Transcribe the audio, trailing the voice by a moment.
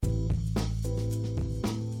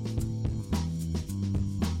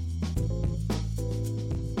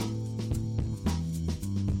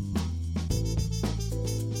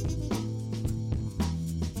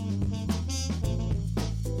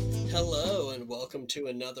and welcome to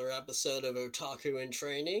another episode of Otaku in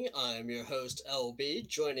Training. I'm your host, LB.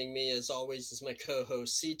 Joining me, as always, is my co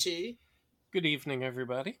host, CT, Good evening,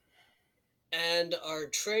 everybody. and our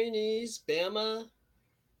trainees, Bama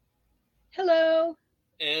Hello.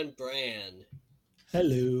 and Bran.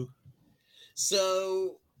 Hello.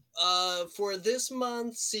 For this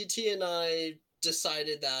month, CT and I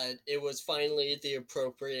decided that it was finally the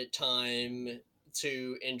appropriate time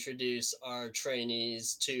to introduce our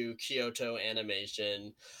trainees to Kyoto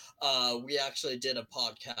Animation. We actually did a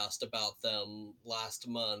podcast about them last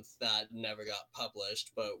month that never got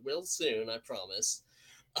published, but will soon, I promise.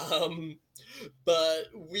 Um, but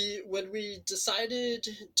when we decided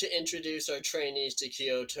to introduce our trainees to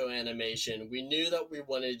Kyoto Animation, we knew that we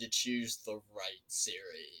wanted to choose the right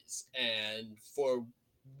series. And for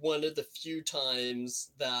one of the few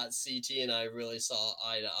times that CT and I really saw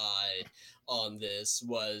eye to eye on this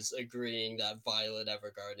was agreeing that Violet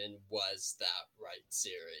Evergarden was that right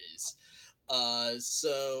series.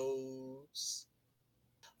 So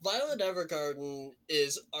Violet Evergarden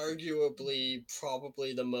is arguably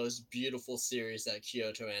probably the most beautiful series that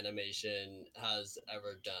Kyoto Animation has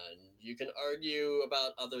ever done. You can argue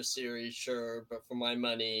about other series, sure, but for my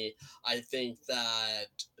money, I think that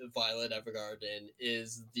Violet Evergarden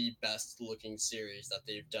is the best looking series that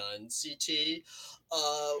they've done. CT,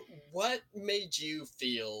 uh, what made you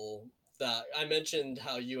feel that I mentioned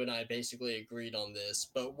how you and I basically agreed on this,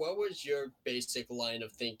 but what was your basic line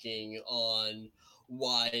of thinking on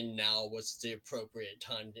why now was the appropriate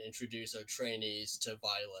time to introduce our trainees to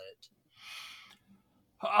Violet?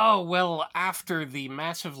 Oh, well, after the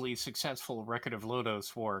massively successful Record of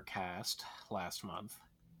Lodos War cast last month,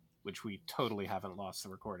 which we totally haven't lost the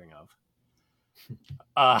recording of,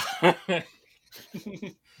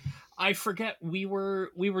 I forget, we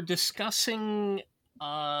were discussing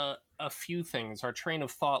a few things. Our train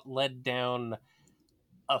of thought led down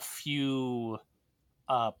a few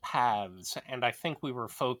paths, and I think we were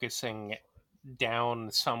focusing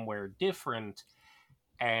down somewhere different.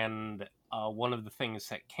 And one of the things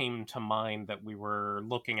that came to mind that we were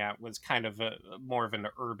looking at was kind of more of an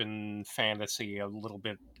urban fantasy, a little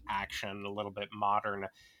bit action, a little bit modern.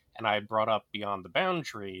 And I brought up Beyond the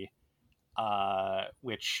Boundary,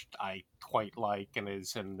 which I quite like and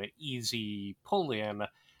is an easy pull in.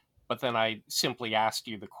 But then I simply asked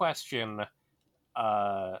you the question,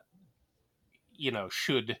 uh,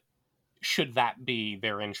 should that be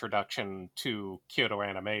their introduction to Kyoto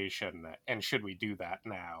Animation, and should we do that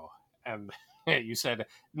now? And you said,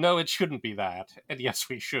 no, it shouldn't be that, and yes,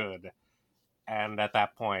 we should. And at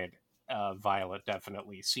that point, Violet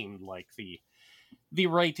definitely seemed like the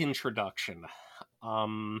right introduction.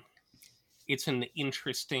 Um, it's an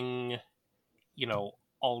interesting,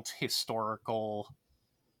 alt historical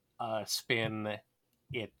spin.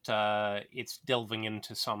 It's delving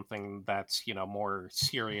into something that's more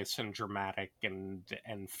serious and dramatic and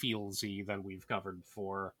feelsy than we've covered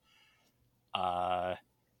before. Uh,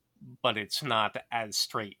 but it's not as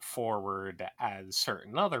straightforward as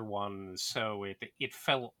certain other ones, so it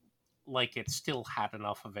felt like it still had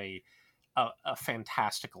enough of a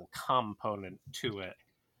fantastical component to it.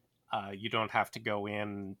 You don't have to go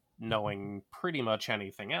in knowing pretty much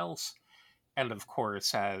anything else. And of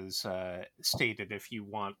course, as stated, if you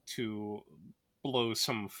want to blow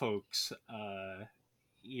some folks, eye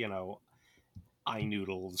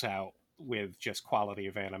noodles out with just quality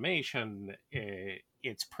of animation,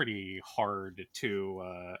 it's pretty hard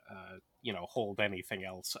to, hold anything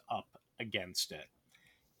else up against it,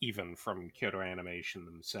 even from Kyoto Animation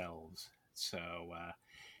themselves. So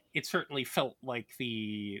it certainly felt like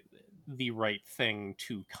the right thing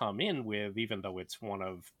to come in with, even though it's one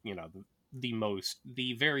of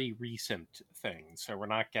the very recent things. So we're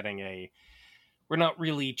not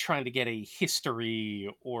really trying to get a history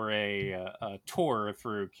or a tour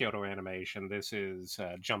through Kyoto Animation. This is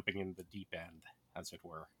jumping in the deep end, as it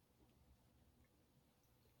were.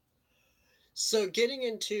 So, getting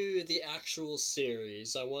into the actual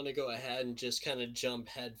series, I want to go ahead and just kind of jump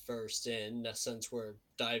headfirst in, since we're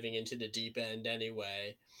diving into the deep end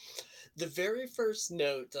anyway. The very first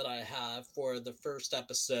note that I have for the first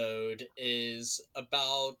episode is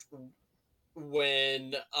about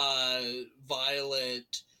when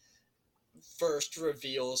Violet first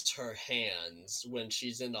reveals her hands when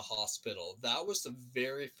she's in the hospital. That was the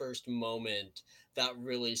very first moment that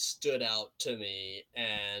really stood out to me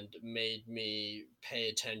and made me pay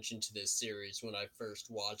attention to this series when I first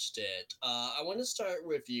watched it. I want to start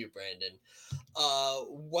with you, Brandon.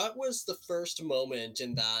 What was the first moment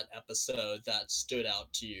in that episode that stood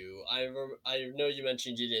out to you? I know you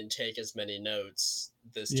mentioned you didn't take as many notes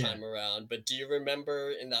this Yeah. time around. But do you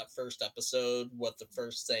remember in that first episode what the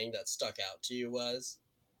first thing that stuck out to you was?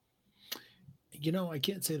 I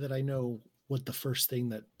can't say that I know what the first thing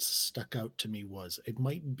that stuck out to me was. It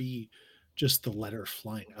might be just the letter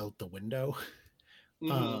flying out the window.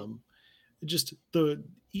 Mm-hmm. Um, just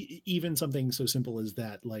even something so simple as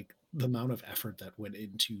that, like the amount of effort that went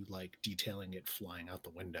into like detailing it flying out the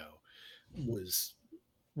window was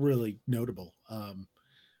really notable.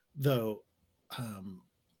 Though, um,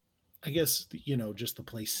 I guess just the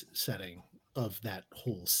place setting of that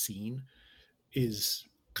whole scene is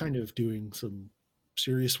kind of doing some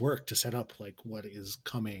serious work to set up like what is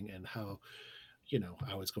coming and how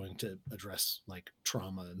it's going to address like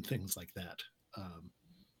trauma and things like that.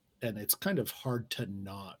 And it's kind of hard to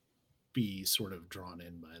not be sort of drawn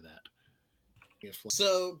in by that. If like,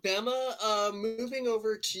 So, Bama, moving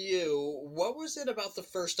over to you, what was it about the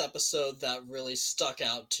first episode that really stuck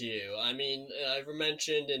out to you? I mean, I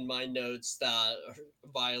mentioned in my notes that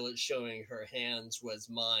Violet showing her hands was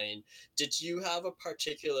mine. Did you have a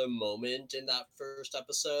particular moment in that first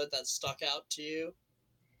episode that stuck out to you?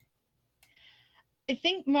 I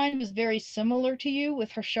think mine was very similar to you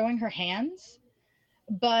with her showing her hands,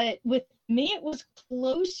 but with me, it was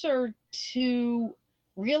closer to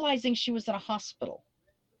realizing she was in a hospital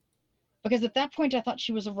because at that point I thought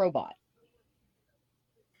she was a robot.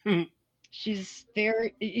 She's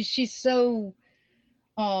so,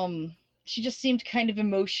 she just seemed kind of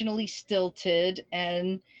emotionally stilted,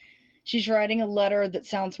 and she's writing a letter that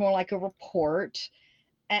sounds more like a report.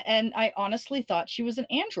 And I honestly thought she was an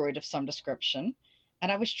android of some description.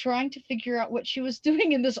 And I was trying to figure out what she was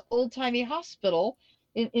doing in this old timey hospital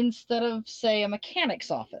instead of, say, a mechanic's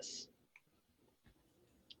office.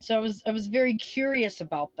 So I was very curious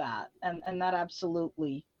about that, and that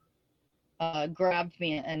absolutely grabbed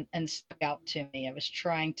me and stuck out to me. I was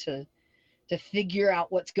trying to figure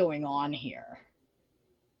out what's going on here.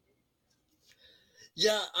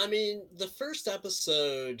 Yeah, I mean, the first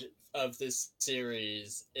episode of this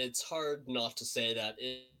series, it's hard not to say that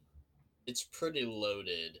it's pretty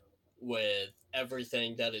loaded with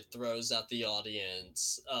everything that it throws at the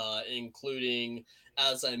audience, including,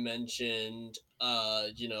 as I mentioned,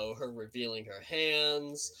 her revealing her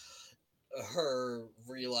hands, her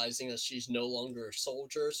realizing that she's no longer a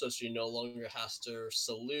soldier, so she no longer has to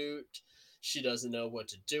salute. She doesn't know what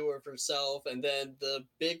to do with herself. And then the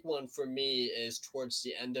big one for me is towards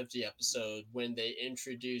the end of the episode when they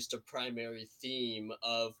introduced a primary theme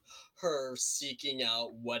of her seeking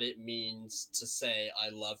out what it means to say, I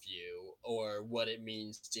love you, or what it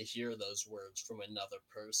means to hear those words from another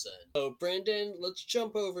person. So, Brandon, let's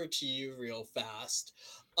jump over to you real fast.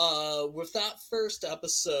 With that first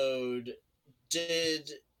episode, did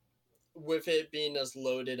with it being as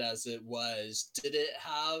loaded as it was, did it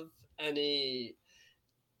have any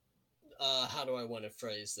how do I want to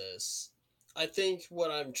phrase this? I think what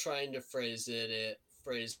I'm trying to phrase it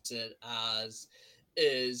as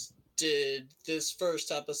is, did this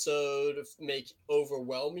first episode make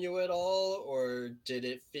overwhelm you at all, or did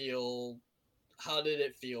it feel, how did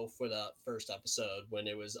it feel for that first episode when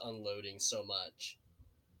it was unloading so much?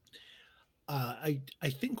 I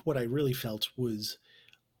think what I really felt was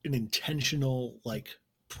an intentional like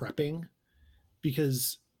prepping,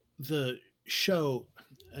 because the show,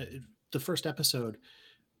 uh, the first episode,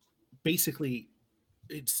 basically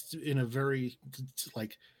it's in a very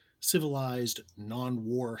like civilized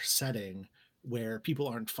non-war setting where people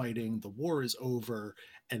aren't fighting, the war is over,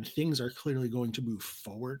 and things are clearly going to move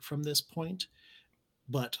forward from this point.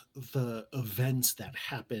 But the events that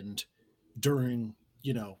happened during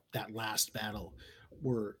that last battle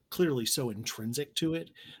were clearly so intrinsic to it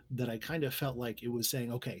that I kind of felt like it was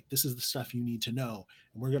saying, okay, this is the stuff you need to know,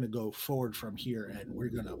 and we're going to go forward from here, and we're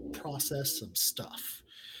going to process some stuff.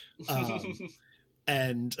 um,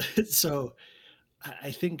 and so I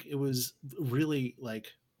think it was really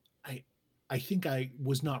like I I think I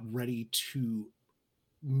was not ready to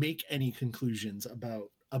make any conclusions about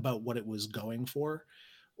what it was going for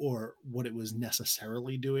or what it was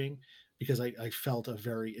necessarily doing, because I felt a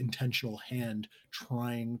very intentional hand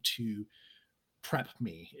trying to prep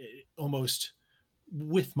me, almost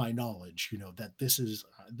with my knowledge, that this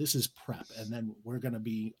is prep, and then we're going to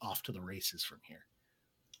be off to the races from here.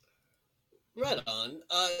 Right on.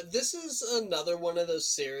 This is another one of those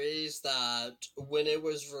series that, when it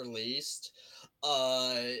was released,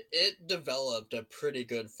 it developed a pretty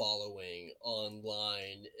good following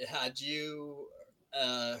online. Had you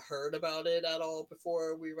heard about it at all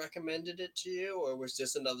before we recommended it to you, or was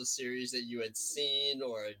this another series that you had seen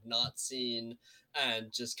or had not seen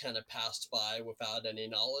and just kind of passed by without any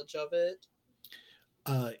knowledge of it?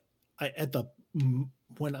 uh, at the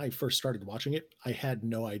when I first started watching it, I had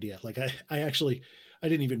no idea. Like I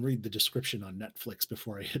didn't even read the description on Netflix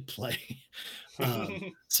before I hit play.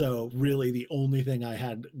 So really the only thing I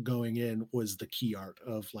had going in was the key art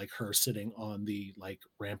of like her sitting on the like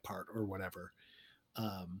rampart or whatever.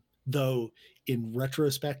 Though in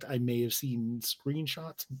retrospect, I may have seen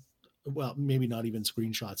screenshots. Well, maybe not even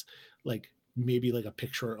screenshots, like maybe like a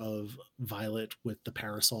picture of Violet with the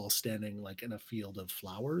parasol standing like in a field of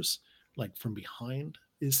flowers, like from behind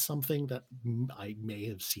is something that I may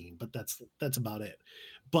have seen, but that's about it.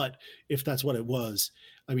 But if that's what it was,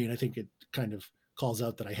 I mean, I think it kind of calls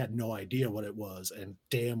out that I had no idea what it was, and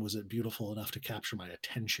damn, was it beautiful enough to capture my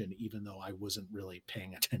attention, even though I wasn't really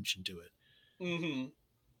paying attention to it. Mm-hmm.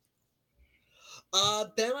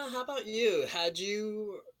 Bema, how about you? Had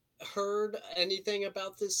you heard anything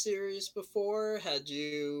about this series before? Had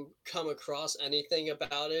you come across anything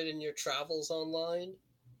about it in your travels online?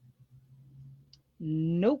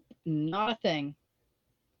 Nope, not a thing.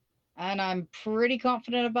 And I'm pretty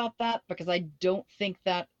confident about that because I don't think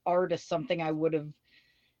that art is something I would have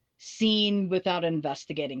seen without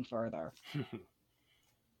investigating further.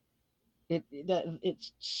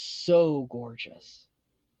 It's so gorgeous.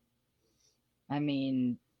 I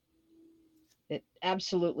mean, it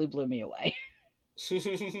absolutely blew me away.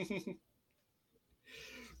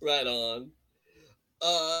 Right on.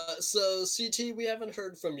 So CT, we haven't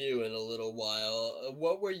heard from you in a little while.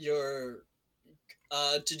 What were your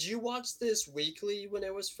did you watch this weekly when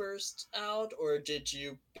it was first out, or did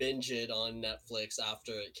you binge it on Netflix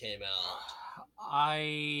after it came out?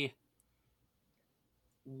 I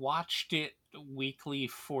watched it weekly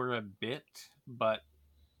for a bit, but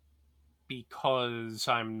because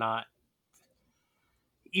I'm not,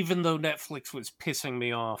 even though Netflix was pissing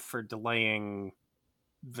me off for delaying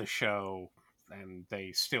the show, and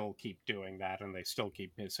they still keep doing that, and they still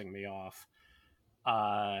keep pissing me off,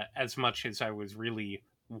 as much as I was really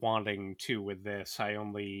wanting to with this, I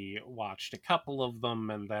only watched a couple of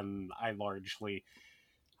them, and then I largely,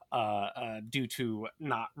 due to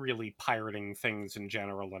not really pirating things in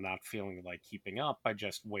general and not feeling like keeping up, I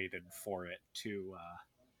just waited for it to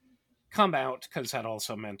come out, because that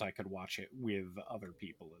also meant I could watch it with other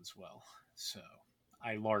people as well. So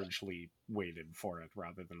I largely waited for it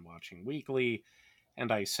rather than watching weekly,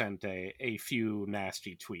 and I sent a few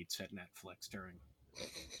nasty tweets at Netflix during.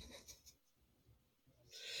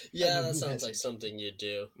 Yeah, I mean, that who sounds like hasn't? something you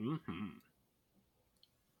do. Mm-hmm.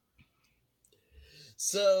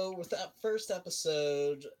 So, with that first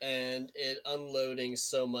episode and it unloading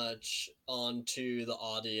so much onto the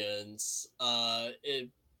audience, it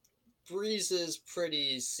breezes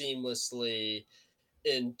pretty seamlessly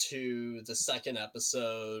into the second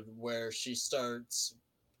episode where she starts,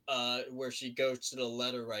 where she goes to the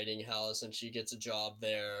letter writing house and she gets a job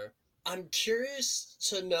there. I'm curious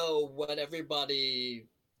to know what everybody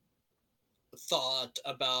thought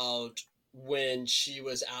about when she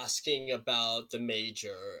was asking about the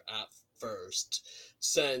major at first,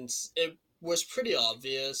 since it was pretty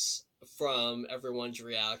obvious from everyone's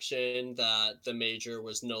reaction that the major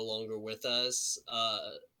was no longer with us,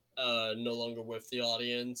 no longer with the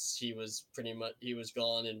audience. He was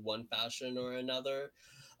gone in one fashion or another.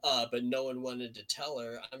 But no one wanted to tell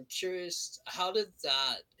her. I'm curious, how did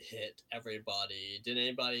that hit everybody? Did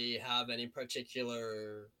anybody have any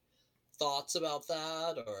particular thoughts about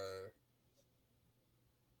that, or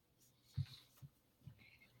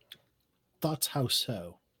Thoughts? How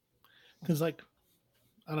so? Because like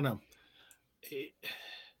I don't know. It,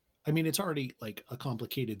 I mean, it's already like a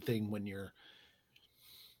complicated thing when you're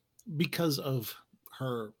because of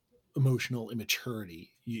her emotional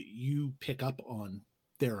immaturity. You pick up on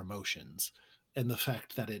their emotions and the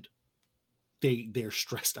fact that they're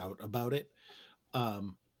stressed out about it,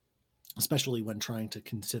 um, especially when trying to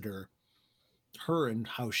consider her and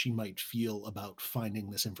how she might feel about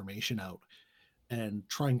finding this information out and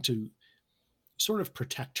trying to sort of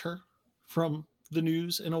protect her from the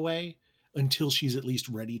news in a way until she's at least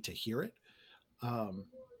ready to hear it. Um,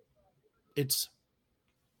 it's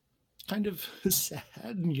kind of sad,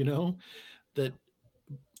 that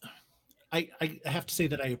I have to say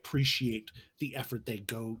that I appreciate the effort they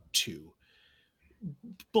go to,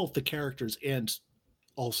 both the characters and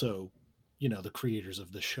also, the creators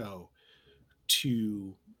of the show,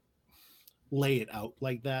 to lay it out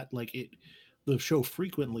like that. Like the show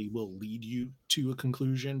frequently will lead you to a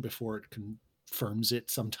conclusion before it confirms it,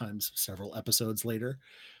 sometimes several episodes later.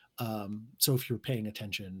 So if you're paying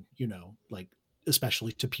attention, like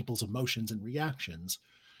especially to people's emotions and reactions,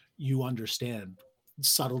 you understand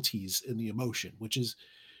subtleties in the emotion, which is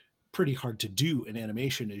pretty hard to do in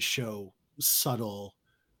animation, is show subtle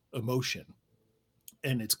emotion.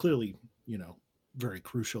 and it's clearly, very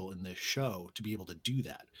crucial in this show to be able to do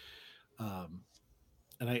that.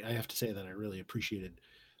 And I have to say that I really appreciated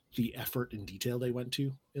the effort and detail they went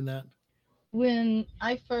to in that. When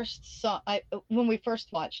when we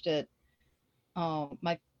first watched it,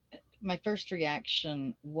 my first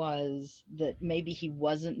reaction was that maybe he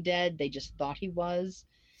wasn't dead. They just thought he was,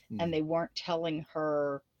 and they weren't telling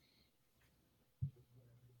her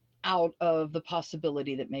out of the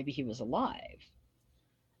possibility that maybe he was alive.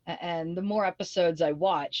 And the more episodes I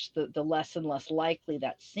watched, the less and less likely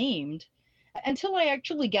that seemed, until I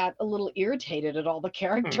actually got a little irritated at all the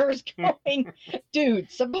characters going,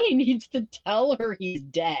 dude, somebody needs to tell her he's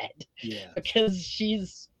dead. Yeah. Because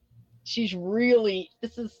she's really,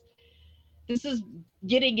 this is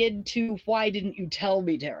getting into why didn't you tell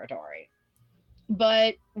me territory.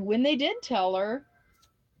 But when they did tell her,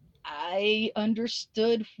 I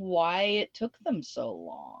understood why it took them so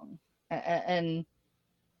long. And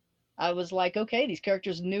I was like, okay, these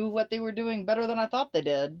characters knew what they were doing better than I thought they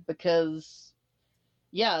did, because,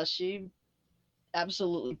 yeah, she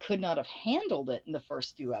absolutely could not have handled it in the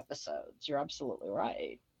first few episodes. You're absolutely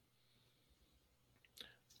right.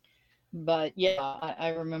 But yeah,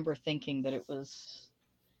 I remember thinking that it was,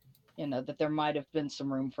 that there might have been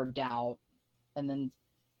some room for doubt, and then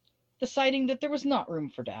deciding that there was not room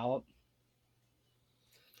for doubt,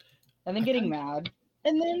 and then getting mad,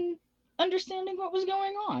 and then understanding what was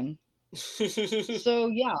going on. So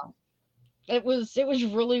yeah, it was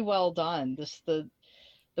really well done. Just the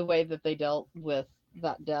way that they dealt with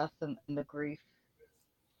that death and the grief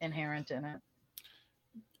inherent in it.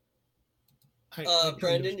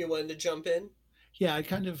 Brandon, you wanted to jump in? Yeah, I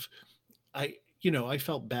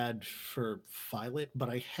felt bad for Violet, but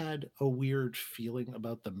I had a weird feeling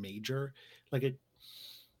about the Major.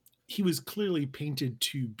 He was clearly painted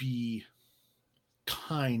to be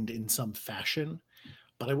kind in some fashion,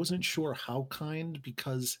 but I wasn't sure how kind,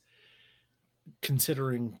 because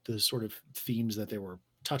considering the sort of themes that they were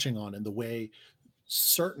touching on and the way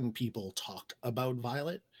certain people talked about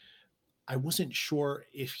Violet, I wasn't sure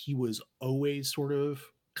if he was always sort of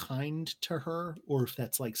kind to her or if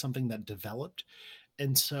that's like something that developed.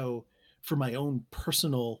 And so from my own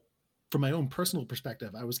personal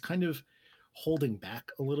perspective, I was kind of holding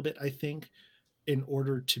back a little bit, I think, in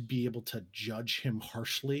order to be able to judge him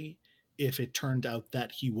harshly if it turned out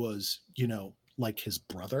that he was, like his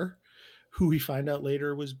brother, who we find out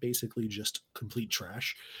later was basically just complete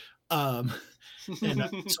trash. And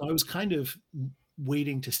so I was kind of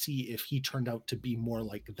waiting to see if he turned out to be more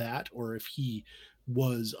like that, or if he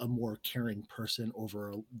was a more caring person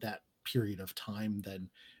over that period of time than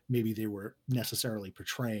maybe they were necessarily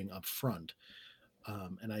portraying up front.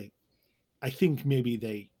 And I think maybe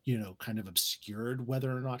they, kind of obscured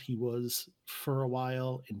whether or not he was for a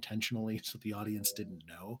while intentionally, so the audience didn't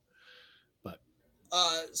know. But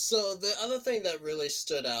so the other thing that really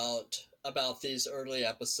stood out about these early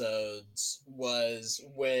episodes was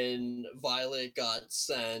when Violet got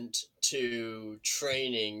sent to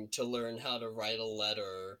training to learn how to write a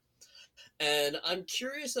letter. And I'm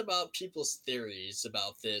curious about people's theories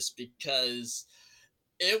about this, because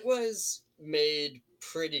it was made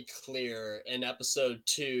pretty clear in episode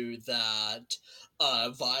 2 that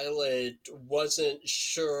Violet wasn't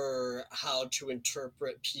sure how to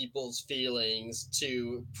interpret people's feelings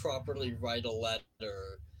to properly write a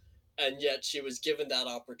letter, and yet she was given that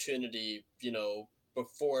opportunity,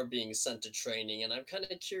 before being sent to training. And I'm kind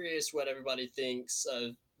of curious what everybody thinks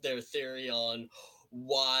of their theory on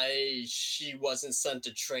why she wasn't sent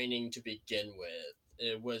to training to begin with.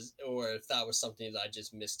 It was, or if that was something that I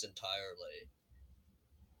just missed entirely.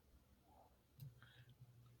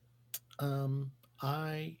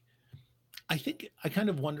 I think I kind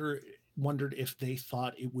of wondered if they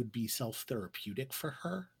thought it would be self-therapeutic for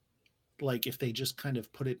her, like if they just kind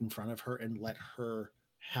of put it in front of her and let her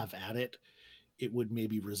have at it, it would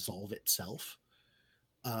maybe resolve itself.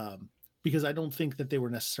 Because I don't think that they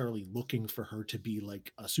were necessarily looking for her to be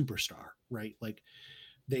like a superstar, right? Like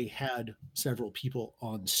they had several people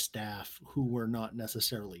on staff who were not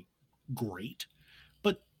necessarily great,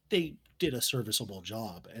 but they did a serviceable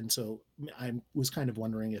job. And so I was kind of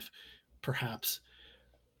wondering if perhaps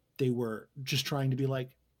they were just trying to be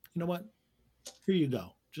like, you know what, here you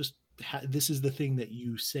go. Just this is the thing that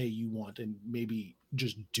you say you want, and maybe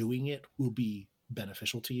just doing it will be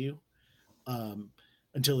beneficial to you,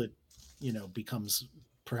 until it, becomes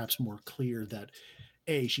perhaps more clear that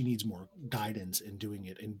A, she needs more guidance in doing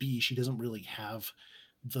it, and B, she doesn't really have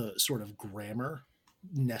the sort of grammar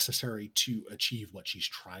necessary to achieve what she's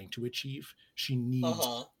trying to achieve. She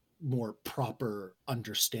needs more proper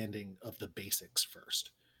understanding of the basics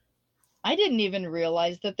first. I didn't even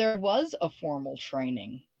realize that there was a formal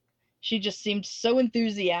training. She just seemed so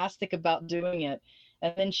enthusiastic about doing it.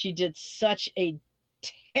 And then she did such a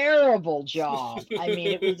terrible job. I mean,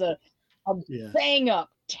 it was a Yeah. bang up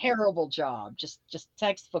terrible job, just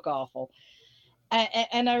textbook awful.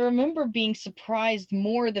 And I remember being surprised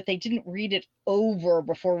more that they didn't read it over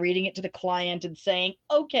before reading it to the client and saying,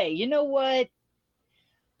 okay, you know what,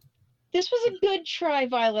 this was a good try,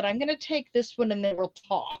 Violet, I'm going to take this one and then we'll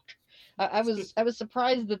talk. I was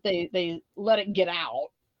surprised that they let it get out,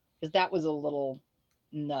 because that was a little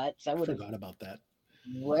nuts. I would have Forgot about that.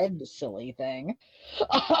 read the silly thing.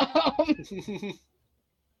 um,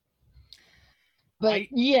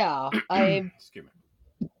 but yeah, Excuse me.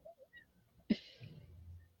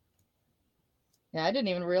 I didn't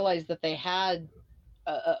even realize that they had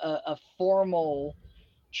a formal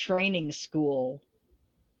training school.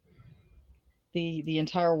 The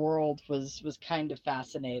entire world was kind of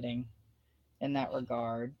fascinating in that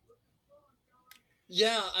regard.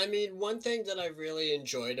 Yeah, I mean, one thing that I really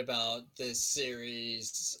enjoyed about this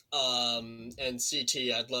series, and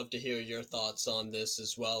CT, I'd love to hear your thoughts on this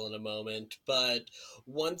as well in a moment, but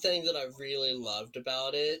one thing that I really loved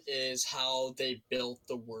about it is how they built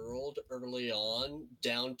the world early on,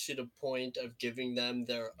 down to the point of giving them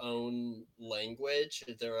their own language,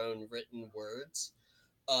 their own written words.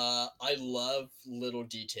 I love little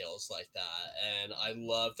details like that, and I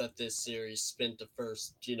love that this series spent the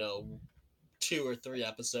first, 2 or 3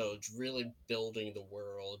 episodes really building the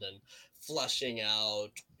world and fleshing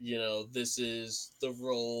out, this is the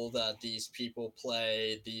role that these people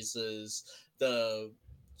play. The,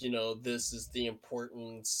 this is the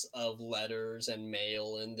importance of letters and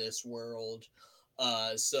mail in this world.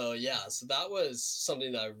 So yeah, so that was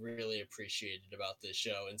something that I really appreciated about this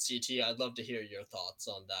show. And CT, I'd love to hear your thoughts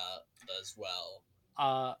on that as well.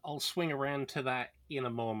 I'll swing around to that in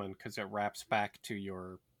a moment because it wraps back to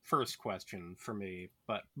your first question for me.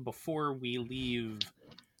 But before we leave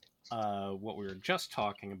what we were just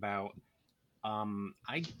talking about,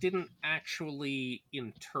 I didn't actually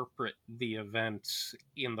interpret the events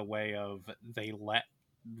in the way of they let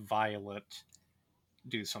Violet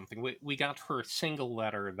do something. We got her single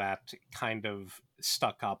letter, that kind of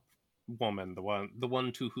stuck up woman, the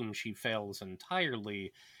one to whom she fails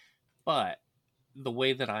entirely, but the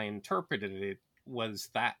way that I interpreted it was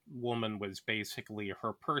that woman was basically,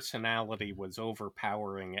 her personality was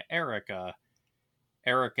overpowering Erica.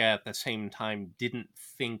 Erica at the same time didn't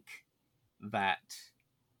think that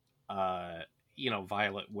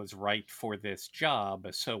Violet was right for this job.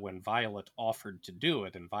 So when Violet offered to do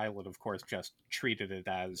it, and Violet, of course, just treated it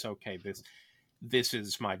as, okay, this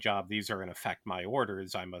is my job. These are in effect my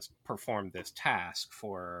orders. I must perform this task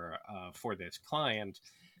for this client.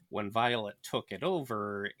 When Violet took it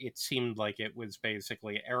over, it seemed like it was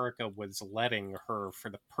basically Erica was letting her for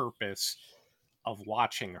the purpose of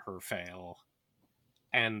watching her fail.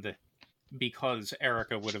 And because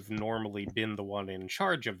Erica would have normally been the one in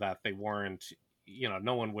charge of that, they weren't,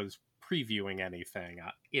 no one was previewing anything.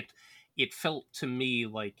 It felt to me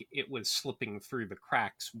like it was slipping through the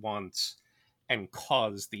cracks once and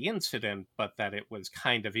caused the incident, but that it was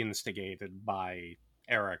kind of instigated by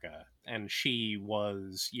Erica, and she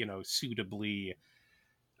was, suitably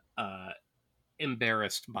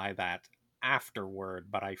embarrassed by that afterward.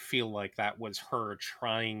 But I feel like that was her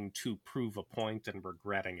trying to prove a point and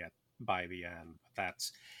regretting it by the end.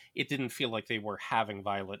 It didn't feel like they were having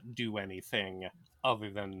Violet do anything other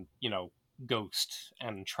than, ghost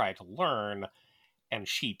and try to learn, and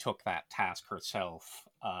she took that task herself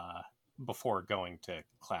before going to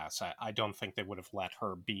class. I don't think they would have let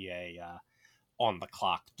her be a on the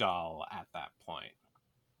clock doll at that point.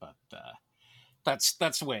 But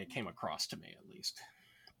that's the way it came across to me, at least.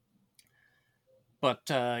 But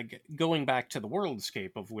going back to the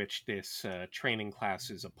worldscape of which this training class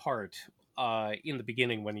is a part, in the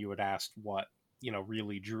beginning when you had asked what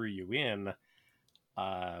really drew you in,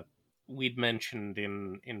 we'd mentioned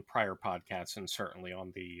in prior podcasts, and certainly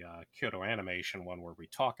on the Kyoto Animation one where we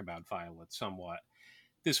talk about Violet somewhat,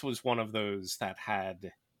 this was one of those that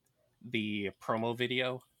had the promo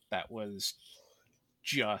video that was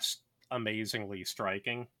just amazingly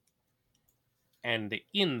striking. And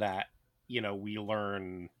in that, we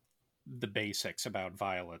learn the basics about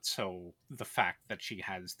Violet. So the fact that she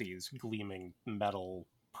has these gleaming metal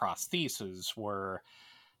prostheses were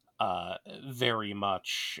very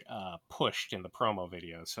much pushed in the promo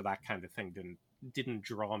video. So that kind of thing didn't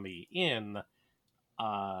draw me in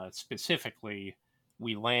specifically.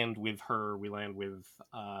 We land with her, we land with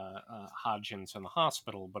Hodgins in the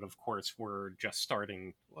hospital, but of course we're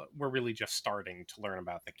really just starting to learn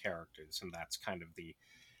about the characters, and that's kind of the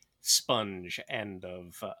sponge end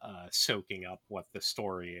of soaking up what the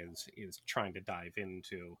story is trying to dive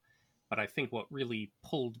into. But I think what really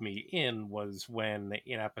pulled me in was when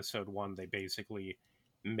in episode 1 they basically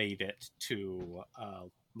made it to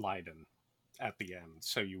Leiden at the end.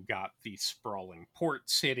 So you got the sprawling port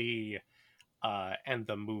city and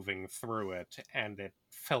the moving through it, and it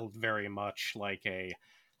felt very much like a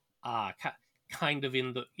kind of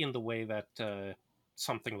in the way that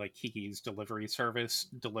something like Kiki's delivery service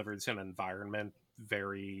delivers an environment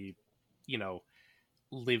very, you know,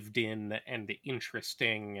 lived in and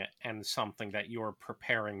interesting, and something that you're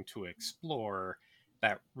preparing to explore.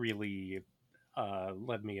 That really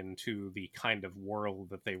led me into the kind of world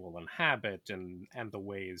that they will inhabit, and the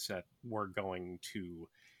ways that we're going to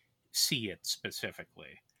see it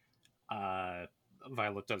specifically. Uh,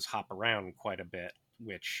 Violet does hop around quite a bit,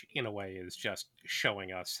 which in a way is just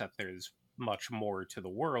showing us that there's much more to the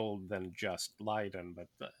world than just Leiden, but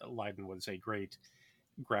Leiden was a great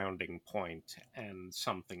grounding point and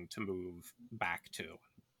something to move back to.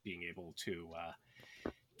 Being able to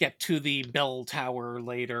get to the bell tower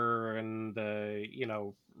later and,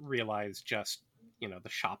 realize just, the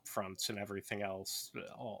shop fronts and everything else.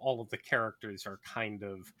 All of the characters are kind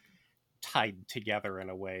of tied together in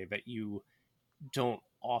a way that you don't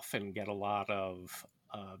often get a lot of,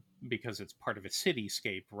 because it's part of a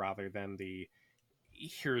cityscape rather than the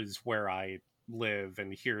here's where I live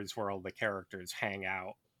and here's where all the characters hang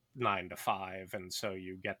out 9 to 5. And so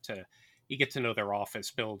you get to know their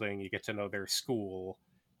office building, you get to know their school,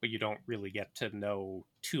 but you don't really get to know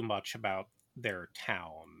too much about their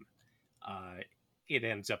town. It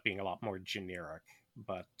ends up being a lot more generic,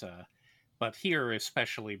 but here,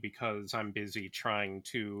 especially because I'm busy trying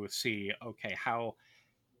to see, okay, how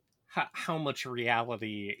much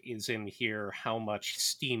reality is in here, how much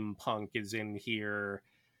steampunk is in here.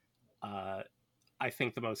 I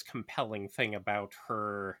think the most compelling thing about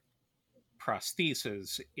her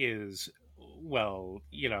prosthesis is, well,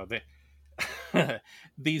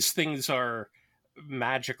 these things are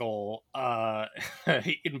magical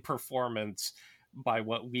in performance by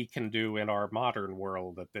what we can do in our modern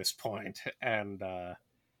world at this point, and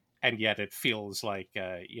yet it feels like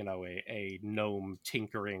a gnome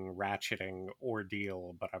tinkering, ratcheting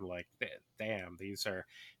ordeal. But I'm like, damn, these are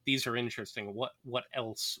interesting. What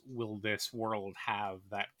else will this world have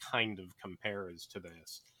that kind of compares to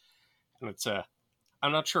this? And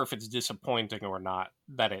I'm not sure if it's disappointing or not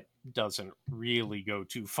that it doesn't really go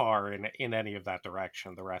too far in any of that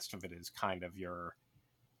direction. The rest of it is kind of your,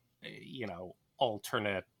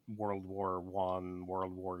 alternate World War One,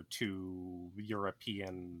 World War Two,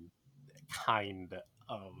 European kind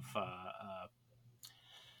of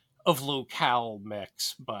locale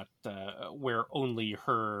mix, but where only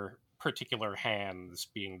her particular hands,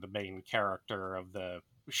 being the main character of the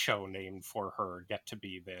show named for her, get to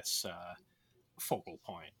be this focal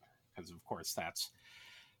point, because of course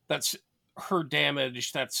that's her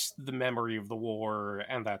damage, that's the memory of the war,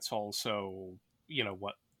 and that's also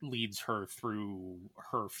what leads her through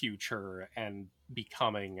her future and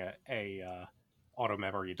becoming a auto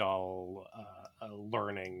memory doll,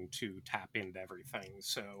 learning to tap into everything.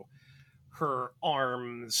 So her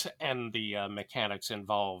arms and the mechanics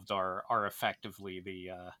involved are effectively the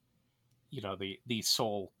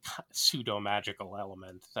sole pseudo magical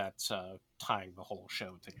element that's tying the whole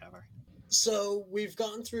show together. So we've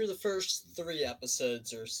gone through the first 3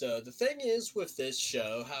 episodes or so. The thing is with this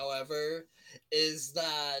show, however, is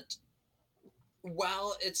that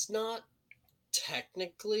while it's not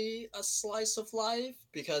technically a slice of life,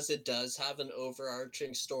 because it does have an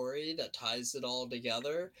overarching story that ties it all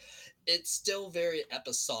together, it's still very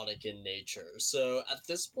episodic in nature. So at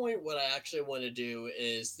this point, what I actually want to do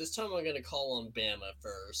is, this time I'm going to call on Bama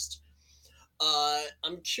first.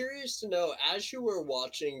 I'm curious to know, as you were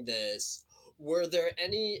watching this, were there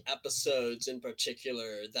any episodes in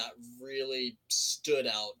particular that really stood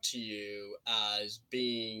out to you as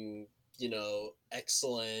being,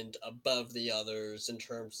 excellent, above the others in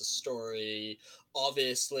terms of story?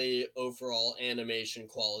 Obviously, overall animation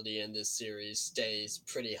quality in this series stays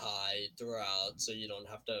pretty high throughout, so you don't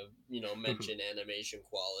have to, mention animation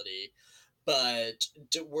quality. But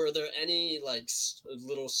were there any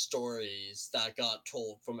little stories that got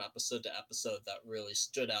told from episode to episode that really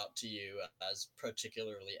stood out to you as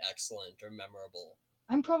particularly excellent or memorable?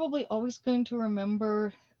 I'm probably always going to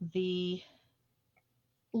remember the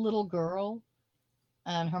little girl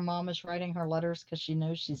and her mom is writing her letters because she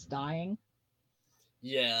knows she's dying.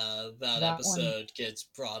 Yeah, that That one, episode gets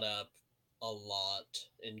brought up a lot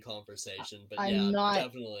in conversation, but I'm yeah, not.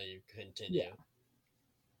 definitely continue.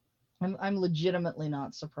 Yeah, I'm legitimately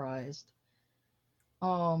not surprised.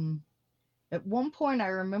 At one point I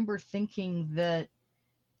remember thinking that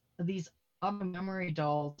these auto memory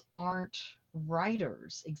dolls aren't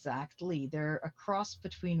writers exactly. They're a cross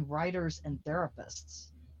between writers and therapists,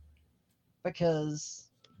 because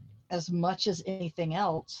as much as anything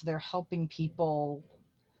else, they're helping people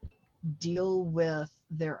deal with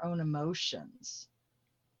their own emotions.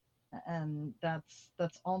 And that's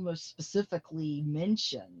almost specifically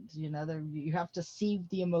mentioned. You have to see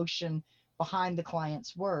the emotion behind the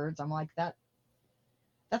client's words. I'm like, that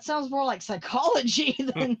sounds more like psychology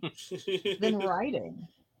than writing,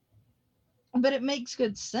 but it makes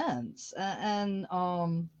good sense. And I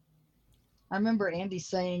remember Andy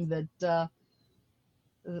saying that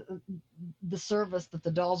the service that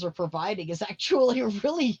the dolls are providing is actually a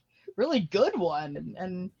really, really good one.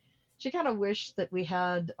 And she kind of wished that we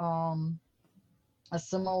had a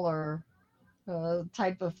similar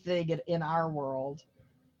type of thing in our world.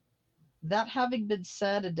 That having been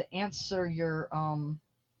said, and to answer your,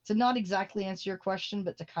 to not exactly answer your question,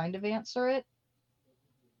 but to kind of answer it,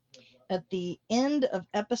 at the end of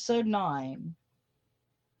episode 9,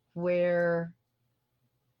 where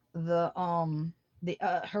the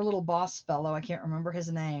her little boss fellow, I can't remember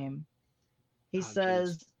his name, he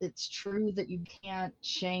says, geez, it's true that you can't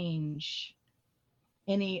change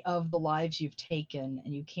any of the lives you've taken,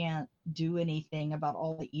 and you can't do anything about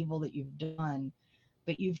all the evil that you've done,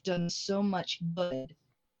 but you've done so much good,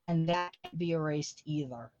 and that can't be erased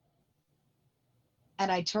either.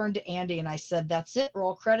 And I turned to Andy and I said, that's it,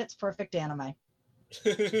 roll credits, perfect anime.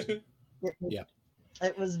 Yeah.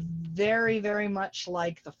 It was very, very much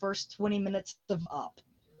like the first 20 minutes of Up.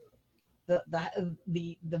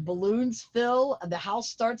 The balloons fill, and the house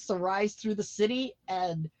starts to rise through the city,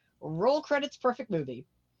 and roll credits, perfect movie.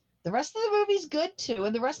 The rest of the movie's good too,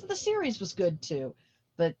 and the rest of the series was good too.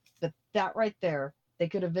 But that right there, they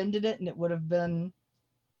could have ended it, and it would have been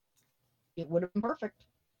perfect.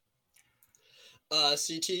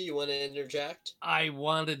 CT, you want to interject? I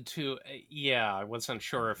wanted to, yeah, I wasn't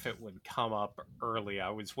sure if it would come up early. I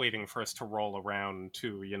was waiting for us to roll around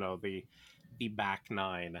to, the back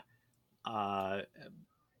 9.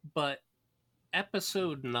 But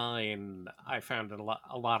episode 9, I found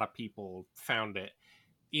a lot of people found it,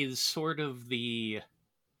 is sort of the,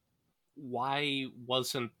 why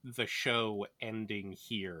wasn't the show ending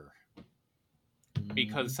here?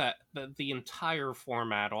 Because that the entire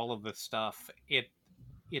format, all of this stuff, it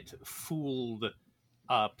fooled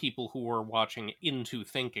people who were watching into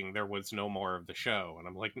thinking there was no more of the show, and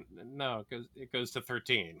I'm like, no, it goes to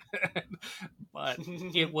 13. But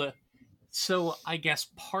it was, so I guess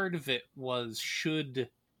part of it was,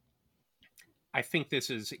 I think this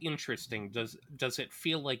is interesting. Does it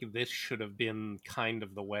feel like this should have been kind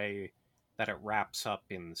of the way that it wraps up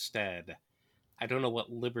instead? I don't know what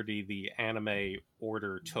liberty the anime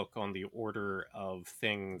order took on the order of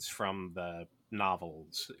things from the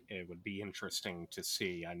novels. It would be interesting to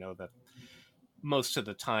see. I know that most of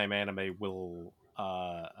the time anime will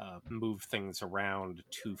move things around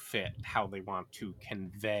to fit how they want to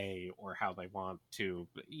convey, or how they want to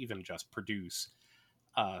even just produce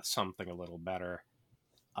something a little better.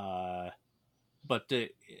 But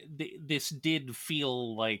this did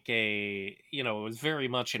feel like it was very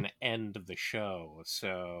much an end of the show.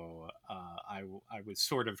 So I was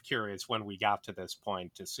sort of curious when we got to this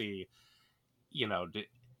point to see,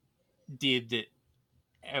 did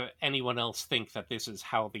anyone else think that this is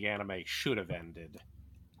how the anime should have ended,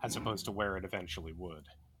 as opposed to where it eventually would?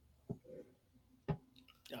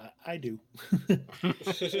 I do.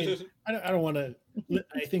 I don't want to.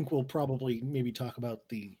 I think we'll probably maybe talk about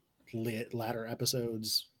the latter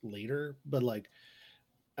episodes later, but like,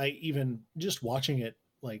 I even just watching it,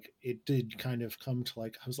 like, it did kind of come to,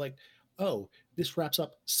 like, I was like, oh, this wraps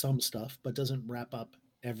up some stuff but doesn't wrap up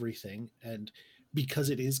everything. And because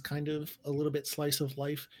it is kind of a little bit slice of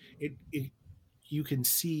life, it you can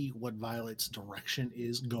see what Violet's direction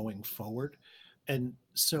is going forward, and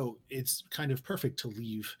so it's kind of perfect to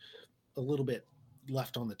leave a little bit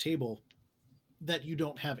left on the table that you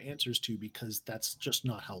don't have answers to, because that's just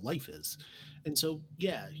not how life is. And so,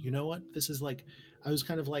 yeah, you know what? This is like, I was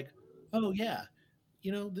kind of like, oh yeah,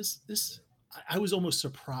 this, I was almost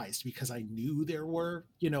surprised, because I knew there were,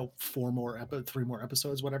 3 more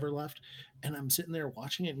episodes, whatever, left. And I'm sitting there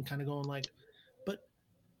watching it and kind of going like, but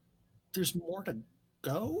there's more to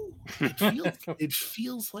go. It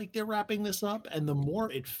feels like they're wrapping this up, and the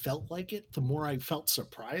more it felt like it, the more I felt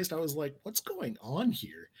surprised. I was like, what's going on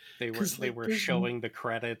here? They were showing the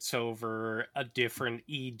credits over a different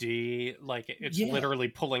ED, like it's literally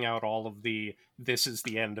pulling out all of the "this is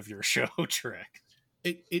the end of your show" trick.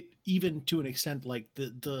 it even to an extent, like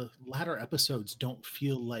the latter episodes don't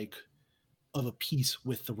feel like of a piece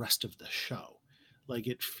with the rest of the show. Like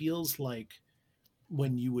it feels like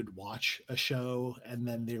when you would watch a show and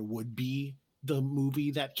then there would be the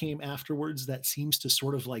movie that came afterwards that seems to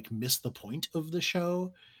sort of like miss the point of the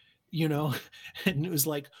show, you know? And it was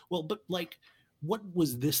like, well, but like, what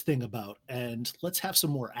was this thing about? And let's have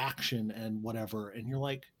some more action and whatever. And you're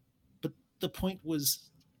like, but the point was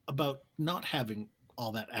about not having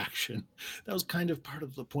all that action. That was kind of part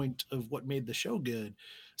of the point of what made the show good.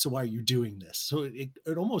 So why are you doing this? So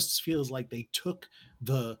it almost feels like they took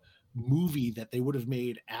the movie that they would have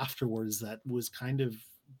made afterwards that was kind of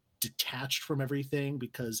detached from everything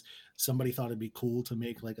because somebody thought it'd be cool to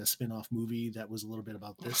make like a spin-off movie that was a little bit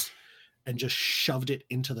about this and just shoved it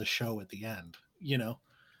into the show at the end, you know?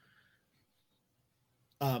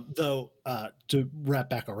 Though, to wrap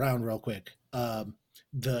back around real quick, I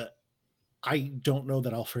don't know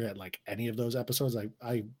that I'll forget like any of those episodes.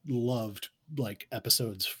 I loved like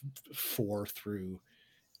episodes 4 through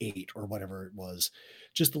 8 or whatever it was.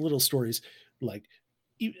 Just the little stories. Like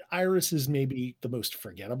Iris is maybe the most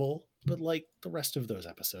forgettable, but like the rest of those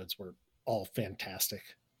episodes were all fantastic.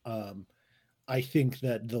 I think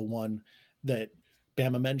that the one that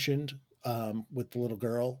Bama mentioned with the little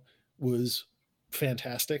girl was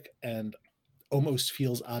fantastic and almost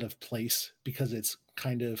feels out of place because it's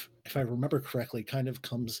kind of, if I remember correctly, kind of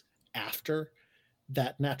comes after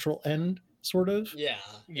that natural end, sort of. Yeah,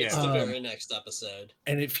 it's the very next episode.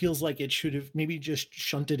 And it feels like it should have maybe just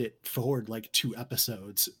shunted it forward like 2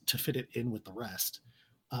 episodes to fit it in with the rest.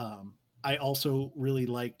 I also really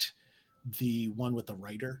liked the one with the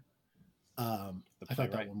writer. I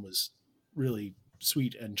thought that one was really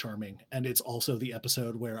sweet and charming. And it's also the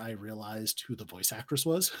episode where I realized who the voice actress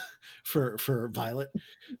was for Violet,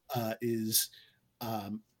 is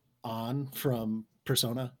On from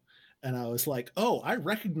Persona. And I was like, oh, I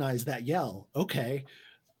recognize that yell. Okay.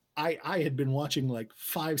 I had been watching like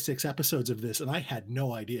 5-6 episodes of this and I had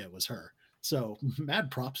no idea it was her. So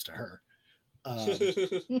mad props to her.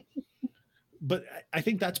 But I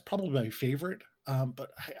think that's probably my favorite.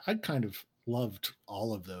 But I kind of loved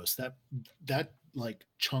all of those. That like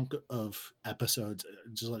chunk of episodes,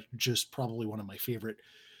 just probably one of my favorite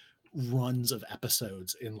runs of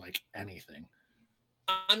episodes in like anything.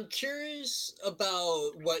 I'm curious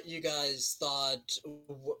about what you guys thought.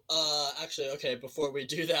 Actually, okay, before we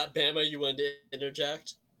do that, Bama, you wanted to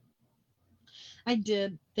interject? I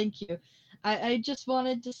did. Thank you. I just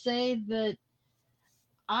wanted to say that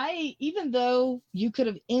even though you could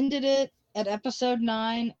have ended it at episode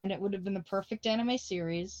 9 and it would have been the perfect anime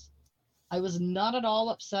series, I was not at all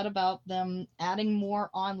upset about them adding more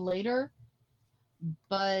on later,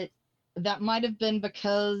 but that might have been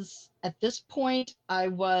because at this point I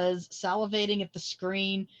was salivating at the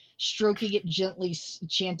screen, stroking it gently,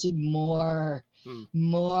 chanting more.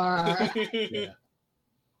 Yeah.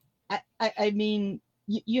 I mean,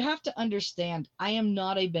 you have to understand, I am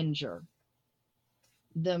not a binger.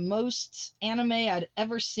 The most anime I'd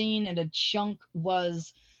ever seen in a chunk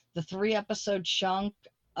was the 3-episode chunk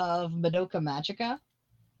of Madoka Magica.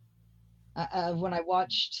 When I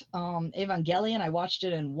watched Evangelion, I watched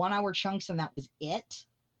it in 1-hour chunks and that was it.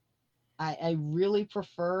 I really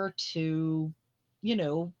prefer to,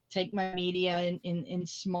 take my media in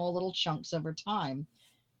small little chunks over time,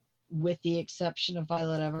 with the exception of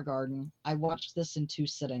Violet Evergarden. I watched this in 2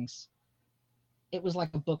 sittings. It was like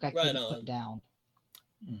a book I couldn't put down.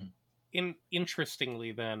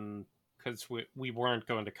 Interestingly then, because we weren't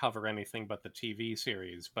going to cover anything but the TV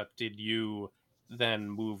series, but did you then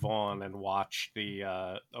move on and watch the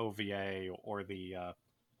OVA or the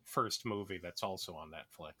first movie that's also on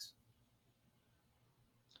Netflix?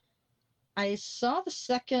 I saw the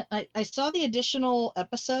second. I saw the additional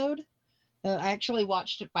episode. I actually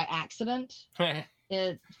watched it by accident.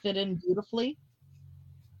 It fit in beautifully.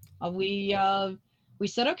 We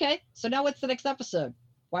said, okay, so now what's the next episode?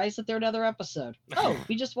 Why isn't there another episode? Oh,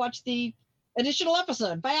 we just watched the additional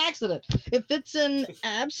episode by accident. It fits in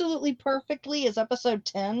absolutely perfectly as episode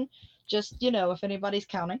 10, just, if anybody's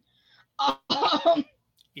counting.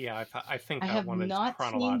 Yeah, I think that one is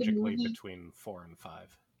chronologically between 4 and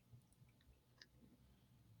 5.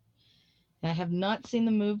 I have not seen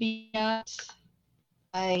the movie yet.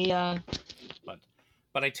 But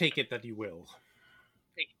I take it that you will.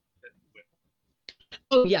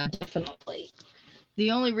 Oh yeah, definitely. The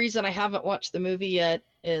only reason I haven't watched the movie yet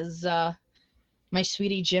is my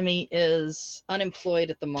sweetie Jimmy is unemployed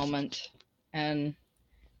at the moment, and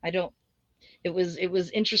it was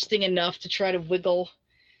interesting enough to try to wiggle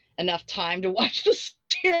enough time to watch the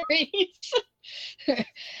series.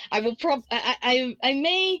 I will I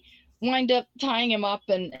may wind up tying him up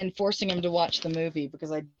and forcing him to watch the movie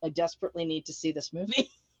because I desperately need to see this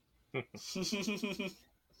movie.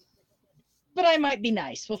 But I might be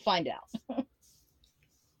nice. We'll find out.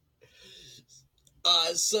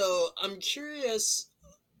 So I'm curious.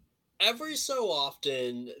 Every so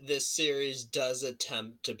often, this series does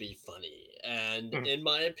attempt to be funny, and in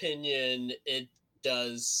my opinion, it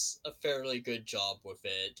does a fairly good job with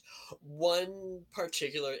it. One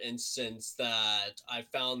particular instance that I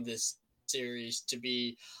found this series to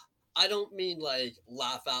be, I don't mean like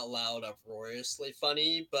laugh out loud uproariously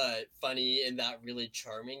funny, but funny in that really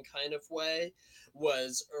charming kind of way,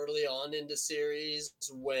 was early on in the series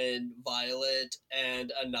when Violet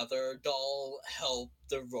and another doll helped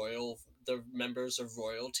the members of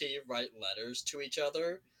royalty write letters to each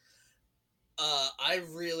other. I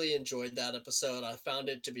really enjoyed that episode. I found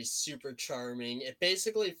it to be super charming. It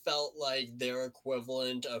basically felt like their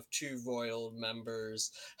equivalent of two royal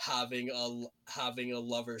members having a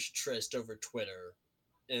lover's tryst over Twitter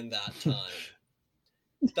in that time.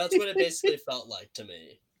 That's what it basically felt like to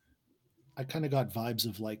me. I kind of got vibes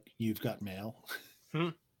of like You've Got Mail, Hmm.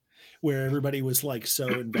 where everybody was like so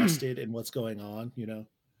invested in what's going on, you know?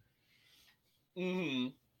 Mm-hmm.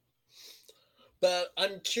 But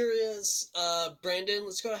I'm curious, Brandon,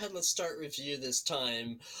 let's go ahead, let's start with you this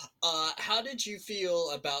time. How did you feel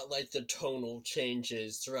about like the tonal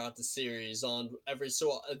changes throughout the series? On every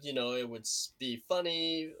it would be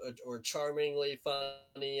funny or charmingly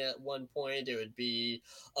funny at one point. It would be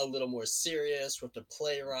a little more serious with the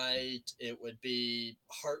playwright. It would be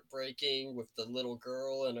heartbreaking with the little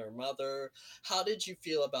girl and her mother. How did you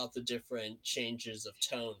feel about the different changes of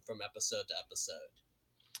tone from episode to episode?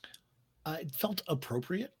 It felt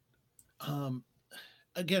appropriate.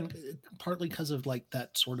 Again, partly because of like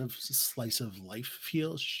that sort of slice of life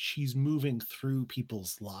feel. She's moving through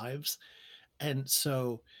people's lives, and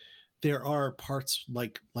so there are parts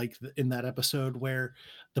like in that episode where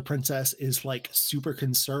the princess is like super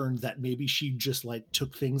concerned that maybe she just like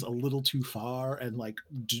took things a little too far and like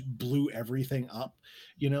blew everything up,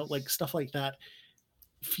 you know, like stuff like that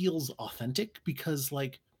feels authentic because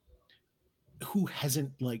like who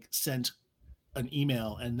hasn't like sent an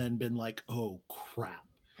email and then been like, oh crap,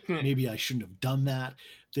 maybe I shouldn't have done that.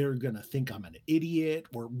 They're going to think I'm an idiot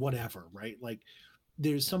or whatever, right? Like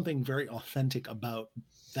there's something very authentic about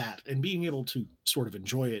that and being able to sort of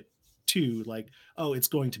enjoy it too. Like, oh, it's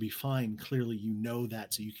going to be fine. Clearly, you know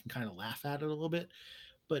that. So you can kind of laugh at it a little bit,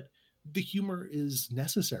 but the humor is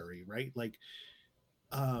necessary, right? Like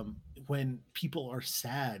when people are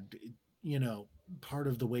sad, you know, part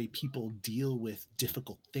of the way people deal with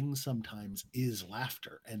difficult things sometimes is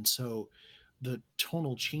laughter. And so the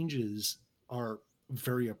tonal changes are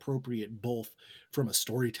very appropriate, both from a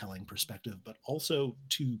storytelling perspective, but also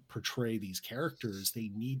to portray these characters.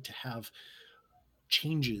 They need to have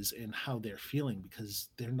changes in how they're feeling because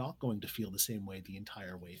they're not going to feel the same way the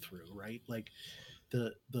entire way through, right? Like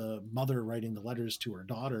the mother writing the letters to her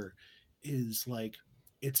daughter is like,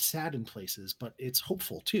 it's sad in places, but it's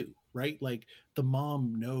hopeful too, right? Like the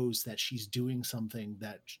mom knows that she's doing something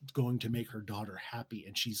that's going to make her daughter happy,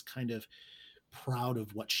 and she's kind of proud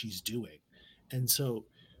of what she's doing. And so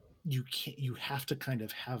you have to kind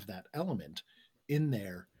of have that element in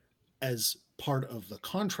there as part of the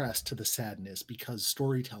contrast to the sadness, because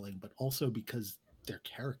storytelling, but also because they're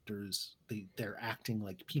characters, they're acting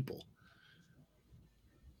like people.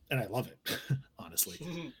 And I love it,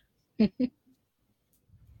 honestly.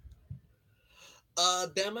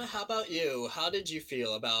 Bama, how about you? How did you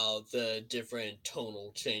feel about the different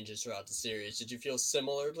tonal changes throughout the series? Did you feel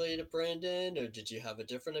similarly to Brandon, or did you have a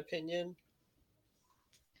different opinion?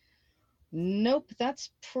 Nope,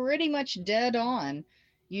 that's pretty much dead on.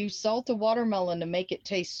 You salt a watermelon to make it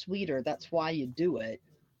taste sweeter. That's why you do it,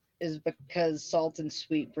 is because salt and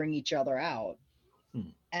sweet bring each other out.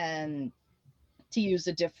 And to use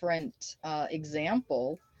a different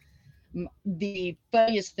example, the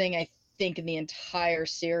funniest thing I think in the entire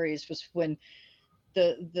series was when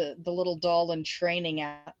the little doll in training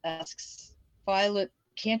asks Violet,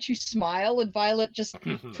 can't you smile? And Violet just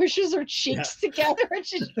pushes her cheeks together and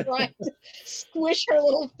she's trying to squish her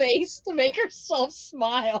little face to make herself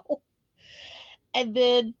smile. And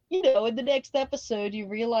then, you know, in the next episode, you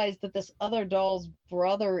realize that this other doll's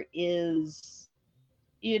brother is,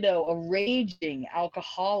 you know, a raging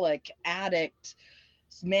alcoholic addict,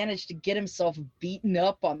 managed to get himself beaten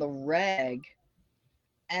up on the reg.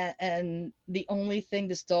 And the only thing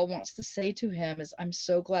this doll wants to say to him is, I'm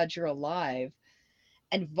so glad you're alive.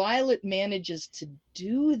 And Violet manages to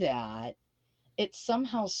do that it's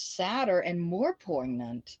somehow sadder and more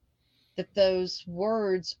poignant that those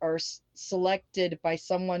words are selected by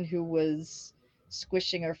someone who was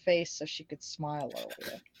squishing her face so she could smile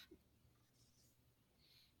earlier.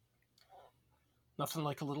 Nothing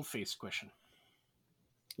like a little face squishing.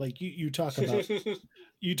 Like you talk about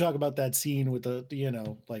you talk about that scene with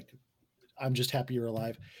the like I'm just happy you're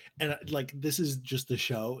alive, and like this is just the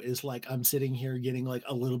show is like I'm sitting here getting like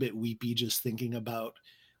a little bit weepy just thinking about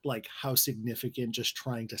like how significant just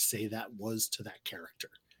trying to say that was to that character.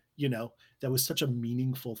 That was such a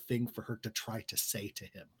meaningful thing for her to try to say to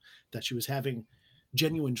him that she was having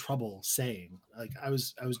genuine trouble saying. Like I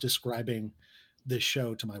was describing this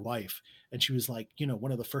show to my wife, and she was like,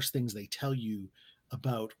 one of the first things they tell you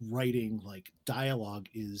about writing like dialogue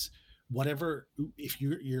is whatever, if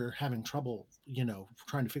you're having trouble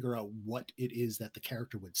trying to figure out what it is that the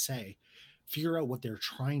character would say, figure out what they're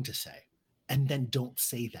trying to say, and then don't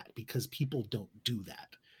say that, because people don't do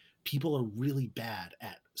that. People are really bad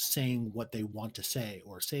at saying what they want to say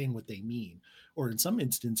or saying what they mean, or in some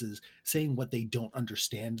instances saying what they don't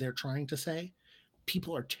understand they're trying to say.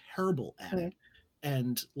 People are terrible at it.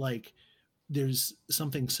 And like there's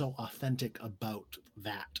something so authentic about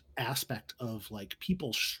that aspect of like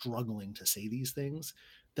people struggling to say these things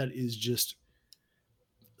that is just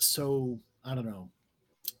so, I don't know,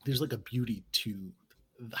 there's like a beauty to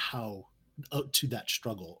how to that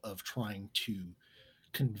struggle of trying to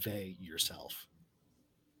convey yourself.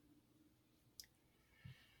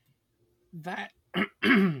 That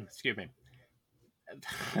excuse me.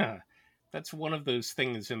 That's one of those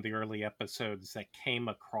things in the early episodes that came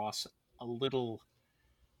across a little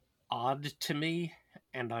odd to me,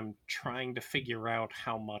 and I'm trying to figure out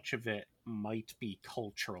how much of it might be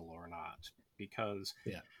cultural or not, because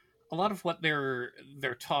a lot of what they're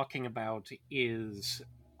talking about is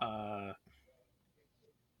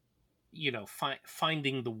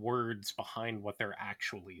finding the words behind what they're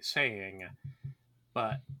actually saying.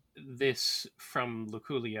 But this, from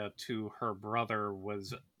Luculia to her brother,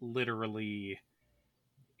 was literally,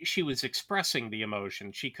 she was expressing the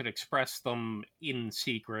emotion. She could express them in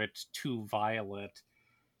secret to Violet.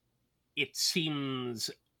 It seems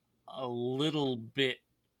a little bit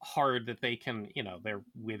hard that they can, they're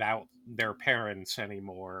without their parents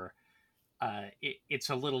anymore. It's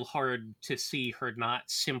a little hard to see her not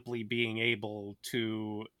simply being able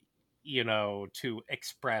to, to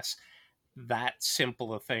express that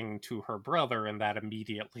simple a thing to her brother, and that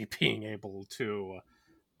immediately being able to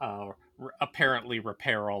apparently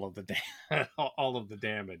repair all of the all of the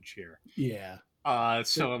damage here. Yeah.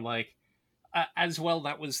 So I'm like, as well,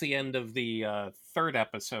 that was the end of the third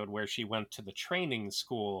episode where she went to the training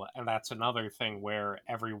school, and that's another thing where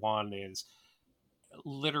everyone is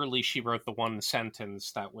literally, she wrote the one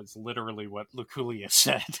sentence that was literally what Luculia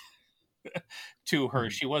said to her.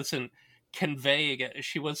 She wasn't conveying it,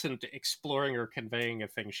 she wasn't exploring or conveying a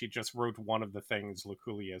thing, she just wrote one of the things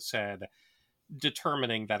Luculia said,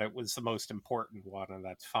 determining that it was the most important one, and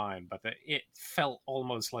that's fine. But it felt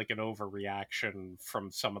almost like an overreaction from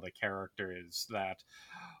some of the characters that,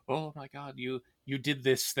 oh my god, you did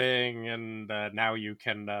this thing, and now you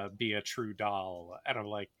can be a true doll. And I'm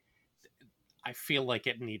like, I feel like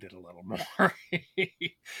it needed a little more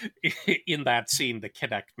in that scene to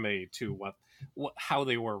connect me to what how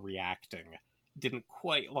they were reacting. Didn't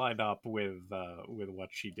quite line up with what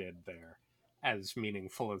she did there, as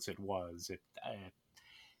meaningful as it was.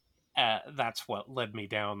 That's what led me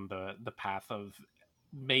down the path of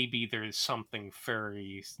maybe there's something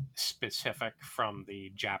very specific from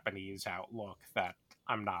the Japanese outlook that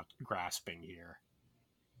I'm not grasping here.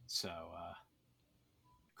 So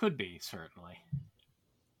could be, certainly.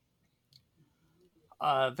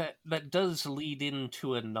 That does lead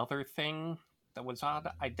into another thing that was odd.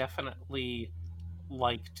 I definitely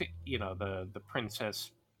liked, the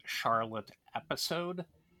Princess Charlotte episode,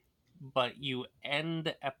 but you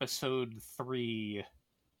end episode 3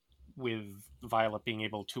 with Violet being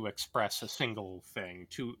able to express a single thing,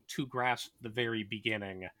 to grasp the very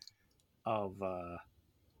beginning of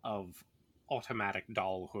automatic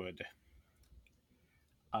dollhood.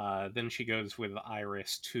 Then she goes with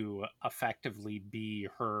Iris to effectively be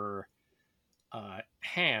her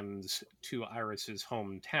hands to Iris's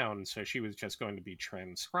hometown. So she was just going to be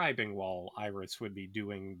transcribing while Iris would be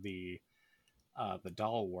doing the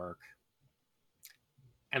doll work.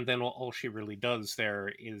 And then all she really does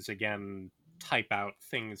there is, again, type out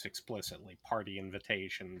things explicitly, party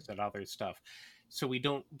invitations and other stuff. So we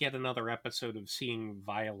don't get another episode of seeing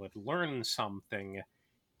Violet learn something,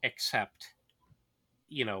 except,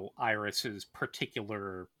 Iris's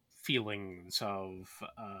particular feelings of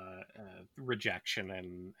rejection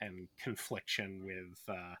and confliction with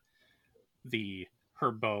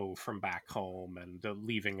her beau from back home and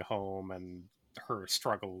leaving home and her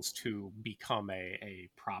struggles to become a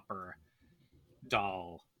proper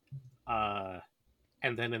doll.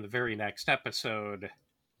 And then in the very next episode,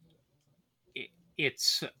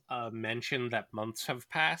 it's mentioned that months have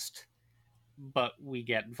passed, but we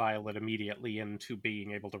get Violet immediately into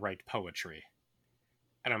being able to write poetry.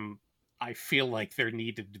 And I feel like there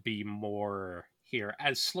needed to be more here.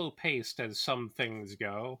 As slow-paced as some things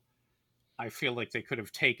go, I feel like they could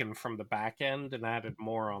have taken from the back end and added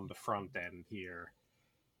more on the front end here.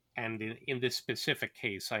 And in this specific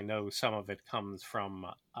case, I know some of it comes from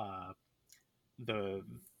the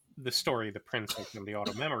story, The Princess and the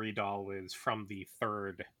Auto Memory Doll, is from the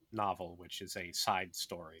third novel, which is a side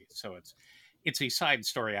story. So it's a side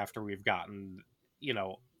story after we've gotten,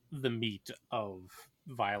 the meat of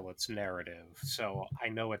Violet's narrative. So I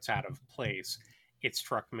know it's out of place. It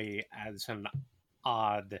struck me as an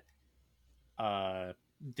odd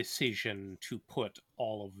decision to put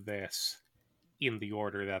all of this in the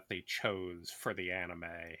order that they chose for the anime.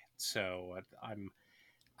 So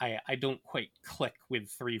I don't quite click with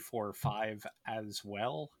 3, 4, 5 as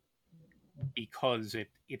well, because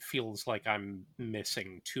it feels like I'm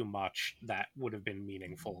missing too much that would have been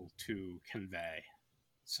meaningful to convey.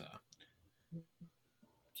 So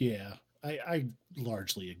yeah, I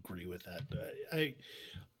largely agree with that.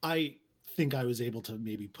 I think I was able to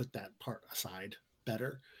maybe put that part aside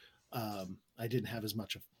better. I didn't have as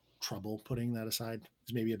much of trouble putting that aside,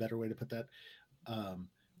 is maybe a better way to put that.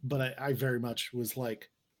 But I very much was like,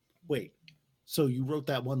 wait, so you wrote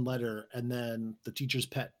that one letter and then the teacher's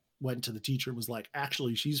pet went to the teacher and was like,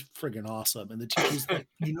 actually, she's friggin' awesome. And the teacher's like,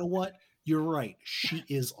 you know what? You're right. She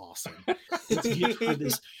is awesome. Let's give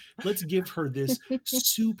her this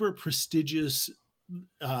super prestigious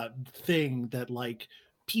thing that like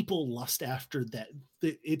people lust after, that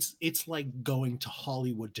it's like going to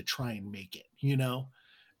Hollywood to try and make it,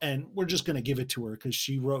 and we're just going to give it to her because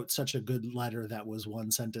she wrote such a good letter that was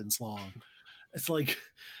one sentence long. It's like,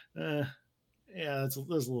 yeah, that's a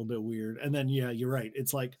little bit weird. And then, yeah, you're right.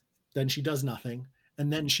 It's like, then she does nothing.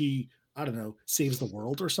 And then she, I don't know, saves the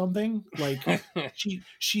world or something. Like she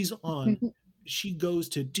goes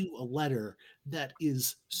to do a letter that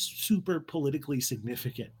is super politically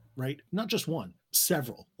significant, right? Not just one,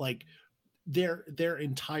 several. Like their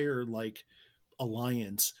entire like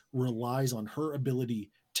alliance relies on her ability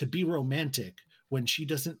to be romantic when she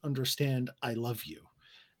doesn't understand I love you.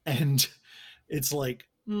 And it's like,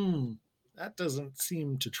 that doesn't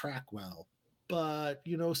seem to track well. But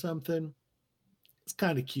you know something? It's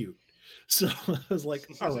kind of cute. So I was like,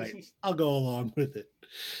 all right, I'll go along with it.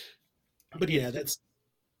 But yeah,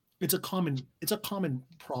 it's a common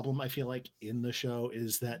problem I feel like in the show,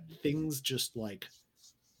 is that things just like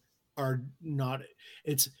are not,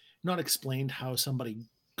 it's not explained how somebody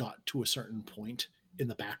got to a certain point in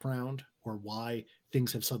the background or why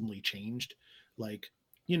things have suddenly changed. Like,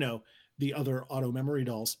 the other auto memory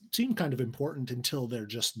dolls seem kind of important until they're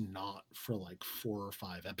just not for like 4 or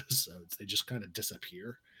 5 episodes. They just kind of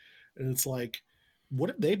disappear. And it's like,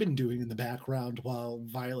 what have they been doing in the background while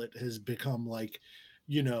Violet has become like,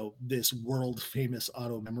 this world famous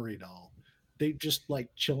auto memory doll? They just like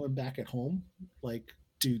chilling back at home. Like,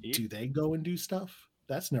 do they go and do stuff?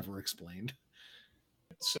 That's never explained.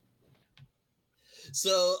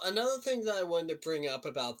 So another thing that I wanted to bring up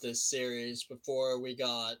about this series before we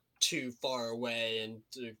got too far away and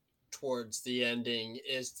towards the ending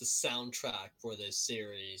is the soundtrack for this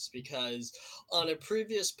series, because on a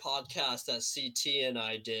previous podcast that CT and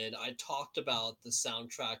I did, I talked about the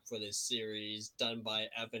soundtrack for this series done by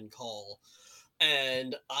Evan Call,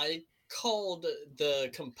 and I called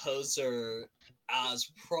the composer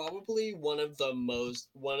as probably one of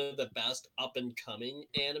the best up and coming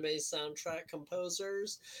anime soundtrack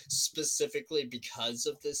composers, specifically because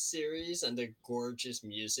of this series and the gorgeous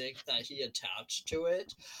music that he attached to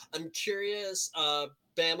it. I'm curious,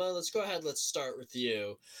 Bama, let's go ahead. Let's start with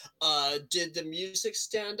you. Did the music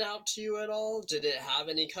stand out to you at all? Did it have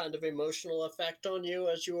any kind of emotional effect on you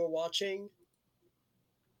as you were watching?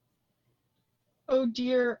 Oh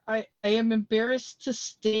dear, I am embarrassed to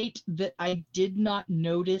state that I did not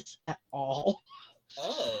notice at all.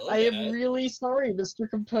 Oh, I okay. am really sorry, Mr.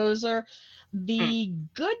 Composer. The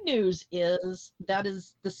good news is that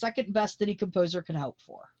is the second best any composer can hope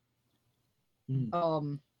for.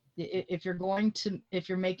 If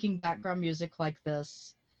you're making background music like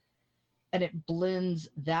this, and it blends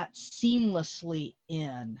that seamlessly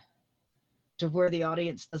in to where the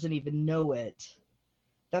audience doesn't even know it,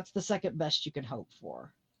 that's the second best you can hope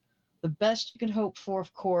for. The best you can hope for,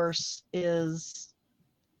 of course, is,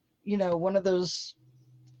 one of those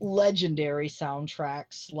legendary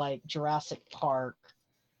soundtracks like Jurassic Park,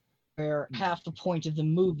 where half the point of the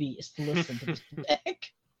movie is to listen to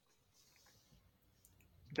music.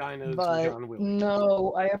 Dinos and But John Williams.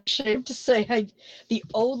 no, I am ashamed to say, the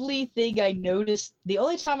only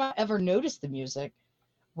time I ever noticed the music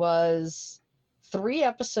was 3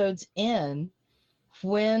 episodes in,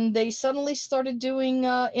 when they suddenly started doing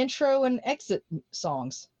intro and exit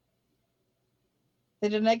songs. They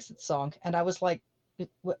did an exit song, and I was like,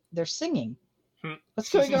 they're singing. What's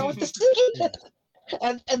going on with the singing?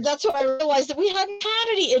 And that's when I realized that we hadn't had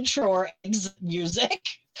any intro or exit music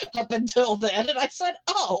up until then. And I said,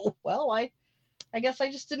 oh, well, I guess I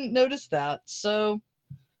just didn't notice that. So,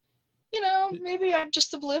 maybe I'm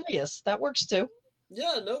just oblivious. That works too.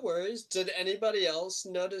 Yeah, no worries. Did anybody else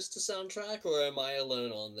notice the soundtrack, or am I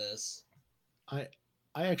alone on this? I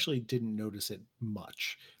actually didn't notice it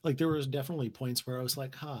much. Like, there was definitely points where I was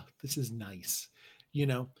like, this is nice,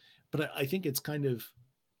 but I think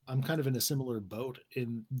I'm kind of in a similar boat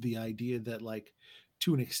in the idea that, like,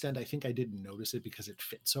 to an extent, I think I didn't notice it because it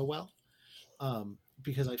fit so well.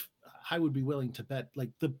 Because I would be willing to bet,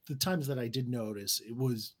 like, the times that I did notice, it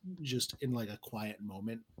was just in like a quiet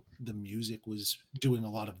moment. The music was doing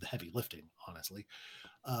a lot of the heavy lifting, honestly.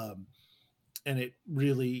 And it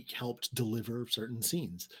really helped deliver certain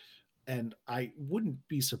scenes. And I wouldn't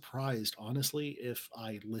be surprised, honestly, if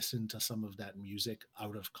I listened to some of that music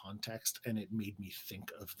out of context and it made me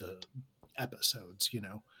think of the episodes,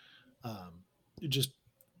 just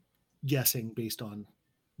guessing based on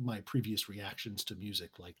my previous reactions to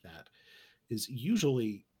music like that. Is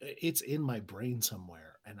usually it's in my brain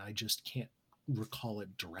somewhere and I just can't recall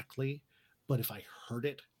it directly. But if I heard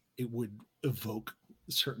it, it would evoke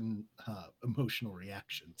certain emotional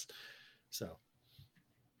reactions. So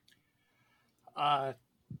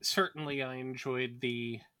certainly I enjoyed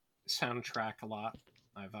the soundtrack a lot.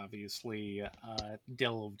 I've obviously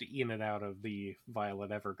delved in and out of the Violet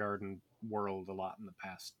Evergarden world a lot in the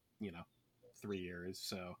past, 3 years.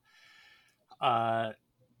 So a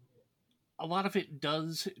lot of it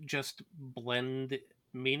does just blend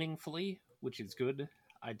meaningfully, which is good.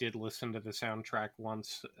 I did listen to the soundtrack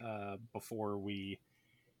once before we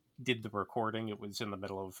did the recording. It was in the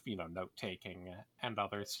middle of, note taking and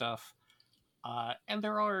other stuff. And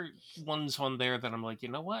there are ones on there that I'm like, you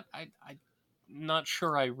know what? I'm not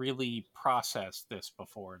sure I really processed this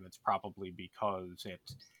before, and it's probably because it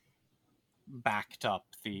backed up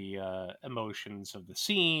the emotions of the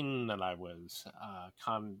scene, and I was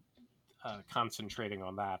concentrating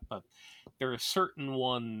on that. But there are certain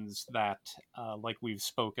ones that, like we've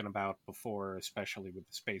spoken about before, especially with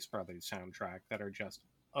the Space Brothers soundtrack, that are just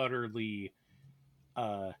utterly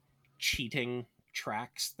cheating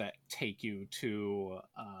tracks that take you to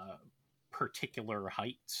particular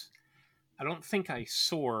heights. I don't think I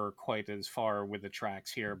soar quite as far with the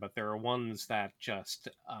tracks here, but there are ones that just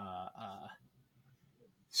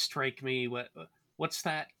strike me. What's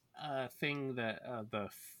that thing that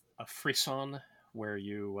a frisson, where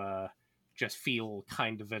you just feel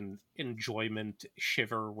kind of an enjoyment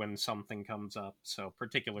shiver when something comes up. So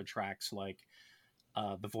particular tracks like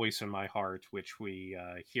The Voice in My Heart, which we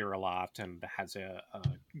hear a lot and has a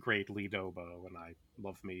great lead oboe, and I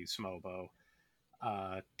love me some oboe.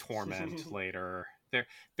 Torment later. There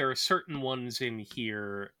are certain ones in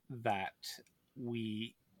here that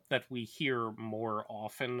we hear more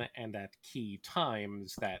often and at key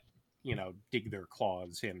times that dig their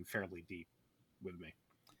claws in fairly deep with me.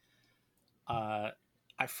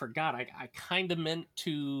 I forgot. I kind of meant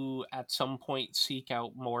to at some point seek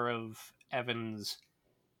out more of Evan's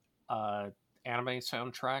anime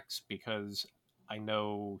soundtracks, because I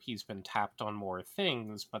know he's been tapped on more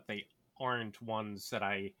things, but they aren't ones that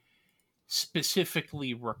I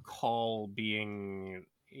specifically recall being,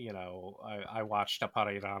 I watched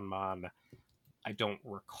Appare-Ranman. I don't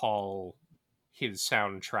recall his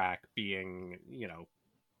soundtrack being,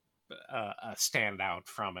 a standout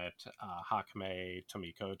from it. Hakame,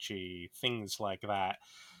 Tomikochi, things like that.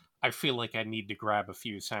 I feel like I need to grab a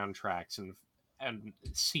few soundtracks and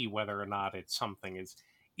see whether or not it's something is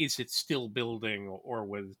it still building, or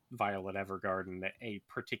with Violet Evergarden a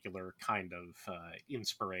particular kind of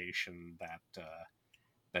inspiration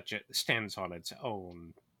that stands on its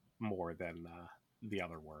own more than the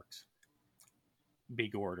other works.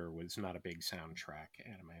 Big Order was not a big soundtrack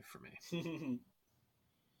anime for me.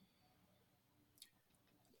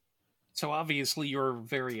 So obviously you're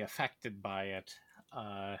very affected by it.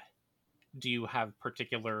 Do you have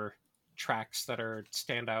particular tracks that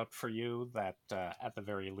stand out for you that, at the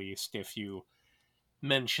very least, if you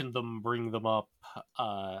mention them, bring them up,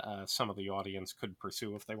 some of the audience could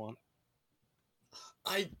pursue if they want?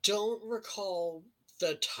 I don't recall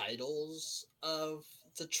the titles of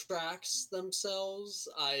the tracks themselves.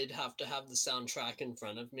 I'd have to have the soundtrack in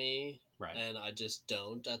front of me, Right. and I just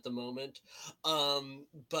don't at the moment.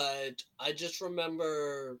 But I just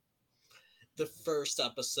remember the first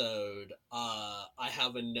episode. I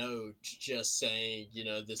have a note just saying,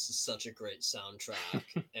 this is such a great soundtrack,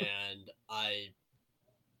 and I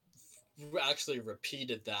actually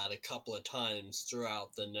repeated that a couple of times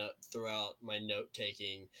throughout my note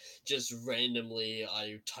taking. Just randomly,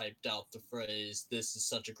 I typed out the phrase, "This is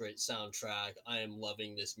such a great soundtrack. I am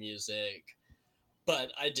loving this music,"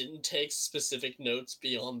 but I didn't take specific notes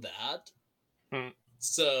beyond that.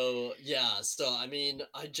 So yeah, I mean,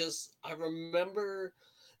 I remember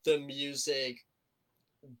the music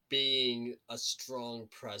being a strong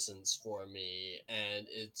presence for me, and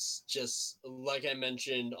it's just like I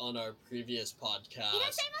mentioned on our previous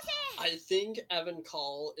podcast. I think Evan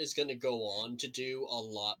Call is going to go on to do a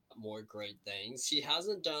lot more great things. He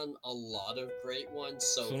hasn't done a lot of great ones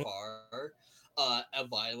so far. A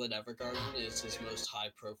Violet Evergarden is his most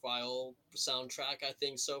high-profile soundtrack, I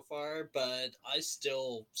think, so far. But I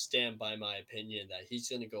still stand by my opinion that he's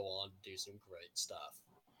going to go on to do some great stuff.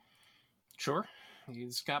 Sure,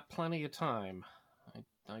 he's got plenty of time.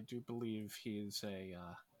 I do believe he's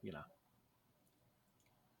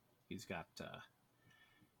he's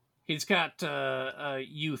got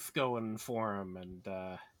youth going for him,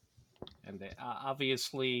 and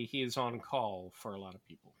obviously he's on call for a lot of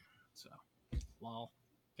people. So, lol,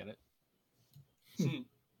 get it?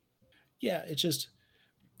 Yeah, it's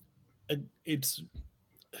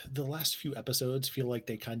the last few episodes feel like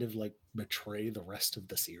they kind of like betray the rest of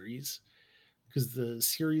the series, because the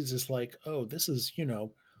series is like, oh, this is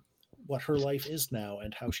what her life is now,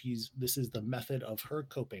 and how this is the method of her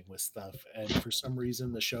coping with stuff. And for some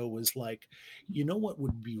reason the show was like, what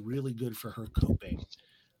would be really good for her coping?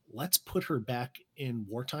 Let's put her back in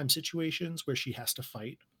wartime situations where she has to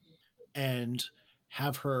fight, and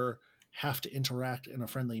have her have to interact in a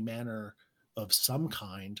friendly manner of some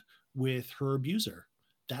kind with her abuser.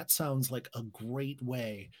 That sounds like a great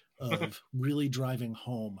way of really driving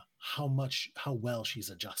home how well she's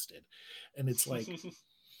adjusted. And it's like,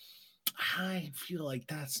 I feel like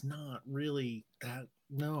that's not really that.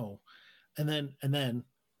 No. And then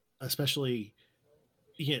especially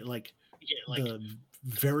like the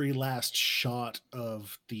very last shot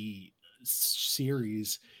of the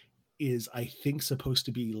series is, I think, supposed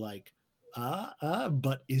to be like,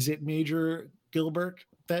 but is it Major Gilbert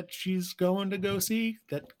that she's going to go see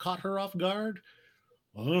that caught her off guard?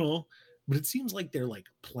 I don't know. But it seems like they're like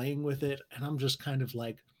playing with it, and I'm just kind of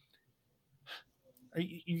like, are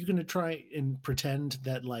you going to try and pretend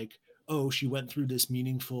that like, oh, she went through this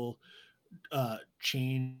meaningful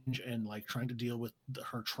change, and like trying to deal with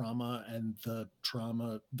her trauma, and the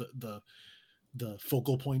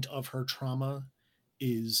focal point of her trauma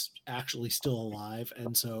is actually still alive,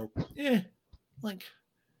 and so like,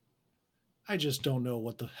 I just don't know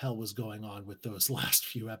what the hell was going on with those last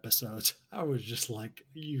few episodes. I was just like,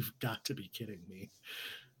 you've got to be kidding me.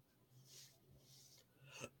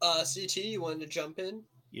 CT, you wanted to jump in?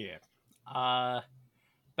 Yeah.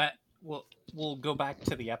 That we'll go back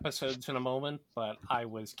to the episodes in a moment, but I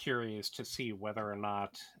was curious to see whether or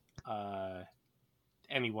not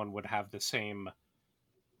anyone would have the same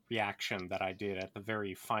reaction that I did at the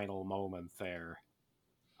very final moment there,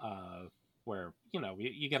 where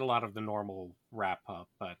you get a lot of the normal wrap up,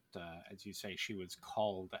 but as you say, she was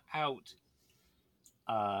called out,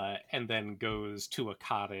 and then goes to a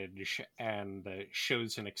cottage and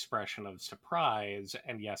shows an expression of surprise.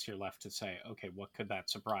 And yes, you're left to say, okay, what could that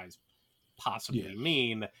surprise possibly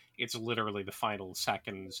mean? It's literally the final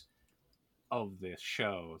seconds of this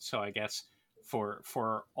show. So I guess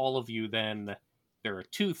for all of you, then there are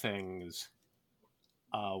two things.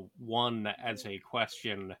 One, as a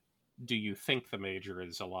question, do you think the Major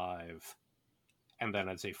is alive? And then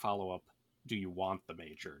as a follow-up, do you want the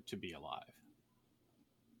Major to be alive?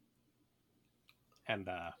 And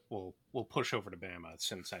we'll push over to Bama,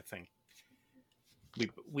 since I think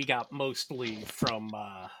we got mostly from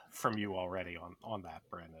you already on that,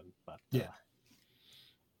 Brandon. But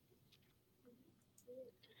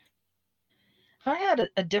I had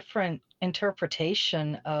a different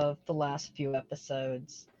interpretation of the last few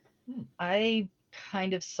episodes. I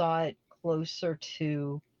kind of saw it closer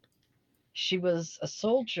to, she was a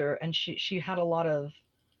soldier, and she had a lot of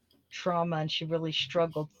trauma, and she really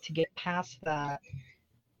struggled to get past that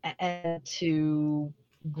and to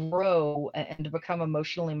grow and to become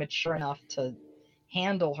emotionally mature enough to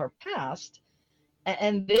handle her past.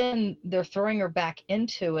 And then they're throwing her back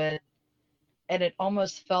into it, and it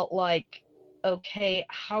almost felt like, okay,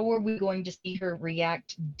 how are we going to see her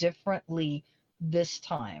react differently this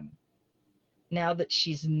time, now that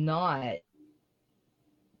she's not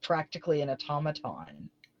practically an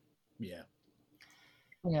automaton? Yeah.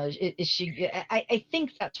 You know, is she? I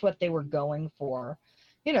think that's what they were going for.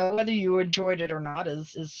 You know, whether you enjoyed it or not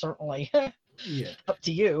is certainly Yeah. up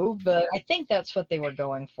to you. But I think that's what they were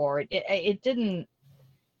going for. It didn't.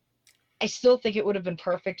 I still think it would have been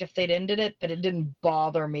perfect if they'd ended it, but it didn't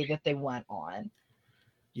bother me that they went on.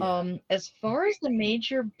 Yeah. As far as the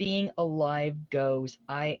Major being alive goes,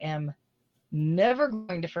 I am never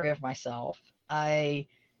going to forgive myself. I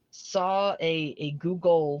saw a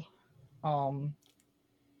Google um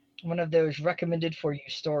one of those recommended for you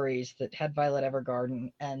stories that had Violet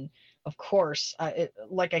Evergarden. And of course,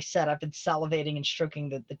 like I said, I've been salivating and stroking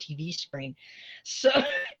the TV screen. So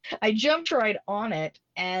I jumped right on it,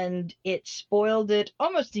 and it spoiled it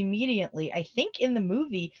almost immediately. I think in the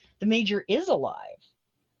movie, the Major is alive.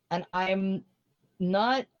 And I'm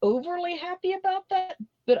not overly happy about that,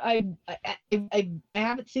 but I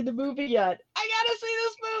haven't seen the movie yet. I gotta see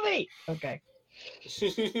this movie. Okay.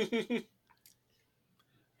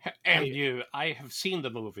 And I have seen the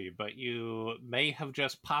movie, but you may have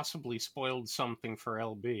just possibly spoiled something for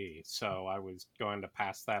LB. So I was going to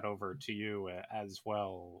pass that over to you as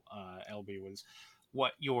well. LB, was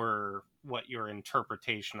what your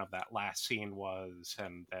interpretation of that last scene was,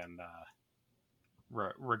 and then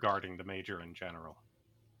regarding the Major in general,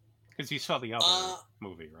 because you saw the other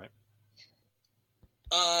movie, right?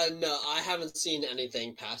 No, I haven't seen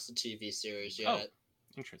anything past the TV series yet. Oh,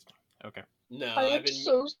 interesting. Okay. No, I'm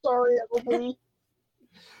so sorry, LB.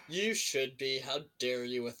 You should be. How dare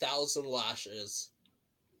you? 1,000 lashes.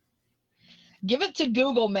 Give it to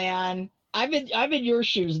Google, man. I'm in your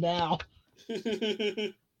shoes now.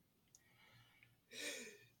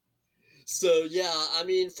 So yeah, I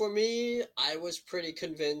mean, for me, I was pretty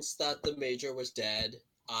convinced that the Major was dead.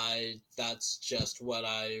 That's just what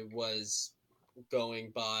I was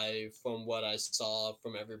going by from what I saw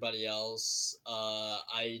from everybody else.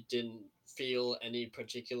 I didn't feel any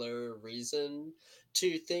particular reason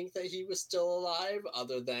to think that he was still alive,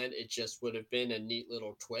 other than it just would have been a neat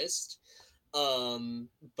little twist.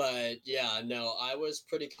 But yeah, no, I was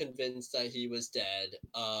pretty convinced that he was dead.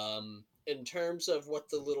 In terms of what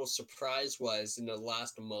the little surprise was in the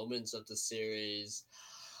last moments of the series,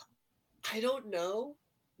 I don't know.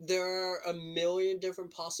 There are a million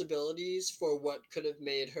different possibilities for what could have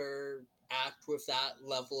made her act with that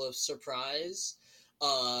level of surprise.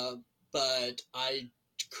 Uh, but I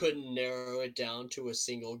couldn't narrow it down to a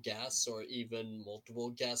single guess or even multiple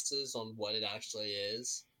guesses on what it actually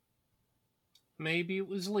is. Maybe it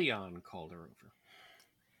was Leon called her over.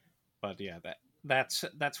 But yeah, that's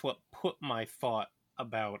what put my thought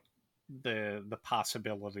about the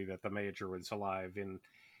possibility that the Major was alive in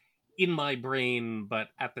my brain. But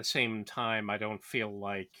at the same time, I don't feel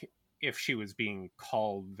like if she was being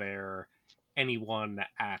called there, anyone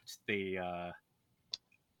at the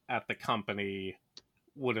company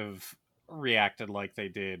would have reacted like they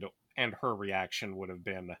did, and her reaction would have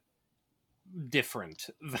been different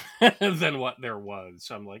than what there was.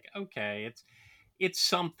 So I'm like, okay, it's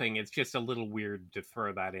something. It's just a little weird to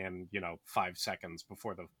throw that in, 5 seconds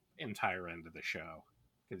before the entire end of the show,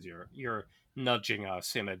 because you're nudging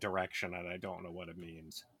us in a direction and I don't know what it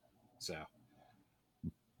means. So,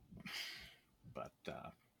 but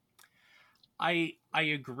I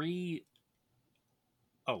agree.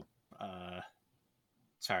 Oh,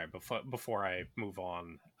 sorry. Before I move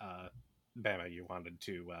on, Bama, you wanted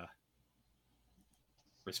to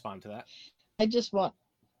respond to that?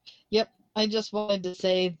 Yep, I just wanted to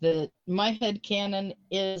say that my headcanon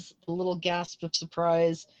is a little gasp of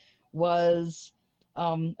surprise was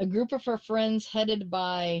a group of her friends headed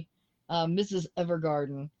by Mrs.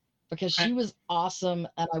 Evergarden, because she was awesome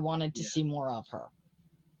and I wanted to see more of her.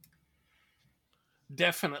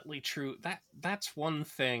 Definitely true. That's one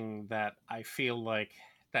thing that I feel like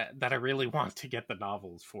that I really want to get the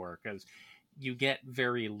novels for, because you get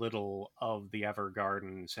very little of the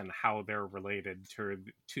Evergardens and how they're related to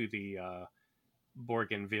the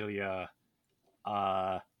Bougainvillea,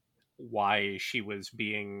 why she was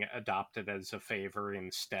being adopted as a favor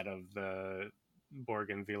instead of the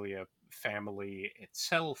Bougainvillea family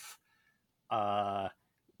itself.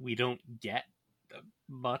 We don't get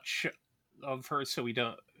much of her, so we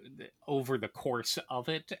don't, over the course of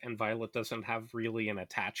it, and Violet doesn't have really an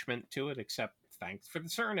attachment to it, except thanks for the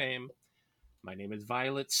surname. My name is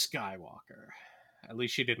Violet Skywalker. At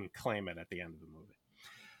least she didn't claim it at the end of the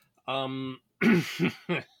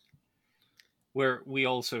movie. where we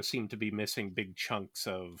also seem to be missing big chunks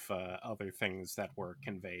of other things that were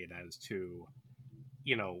conveyed as to,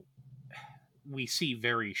 you know, we see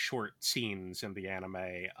very short scenes in the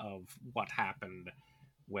anime of what happened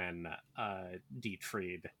when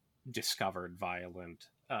Dietfried discovered Violet.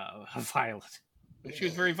 She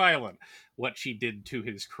was very violent. What she did to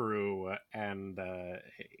his crew and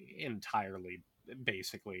entirely,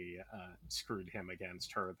 basically, screwed him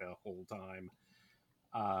against her the whole time.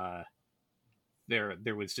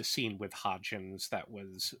 There was a scene with Hodgins that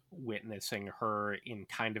was witnessing her in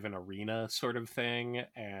kind of an arena sort of thing,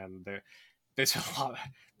 and there's a lot.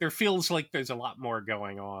 There feels like there's a lot more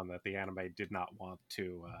going on that the anime did not want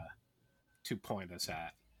to point us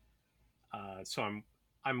at. So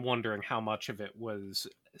I'm wondering how much of it was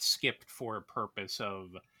skipped for a purpose of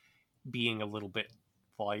being a little bit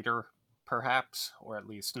lighter, perhaps, or at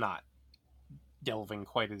least not delving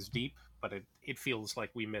quite as deep. But it feels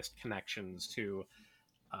like we missed connections to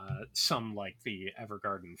some like the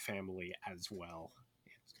Evergarden family as well.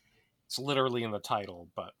 It's literally in the title,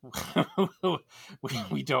 but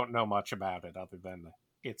we don't know much about it other than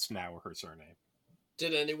it's now her surname.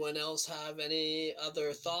 Did anyone else have any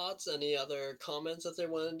other thoughts, any other comments that they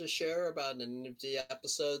wanted to share about any of the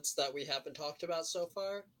episodes that we haven't talked about so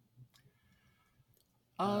far?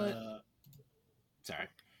 Sorry.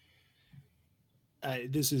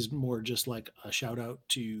 This is more just like a shout out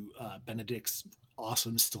to Benedict's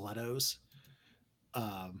awesome stilettos.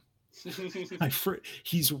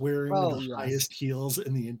 He's wearing the highest heels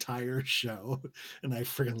in the entire show, and I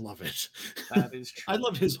friggin' love it. That is true. I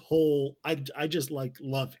love his whole. I just like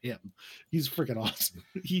love him. He's friggin' awesome.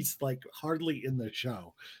 He's like hardly in the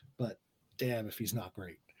show, but damn if he's not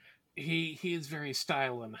great. He is very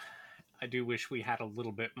styling. I do wish we had a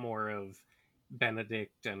little bit more of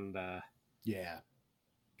Benedict and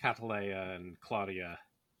Catalea and Claudia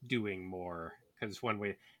doing more, because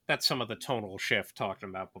that's some of the tonal shift talking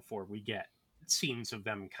about before. We get scenes of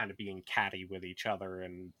them kind of being catty with each other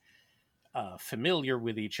and familiar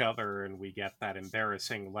with each other, and we get that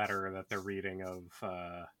embarrassing letter that they're reading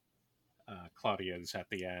of Claudia's at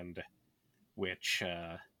the end, which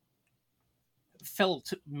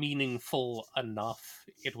felt meaningful enough.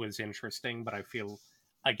 It was interesting, but I feel,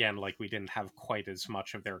 again, like we didn't have quite as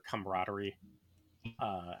much of their camaraderie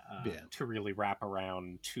to really wrap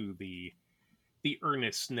around to the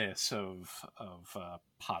earnestness of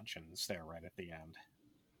Hodgins there right at the end.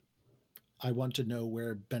 I want to know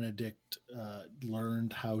where Benedict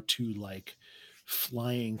learned how to like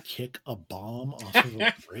flying kick a bomb off of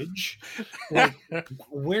a bridge. Like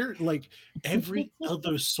where, like every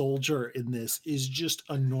other soldier in this is just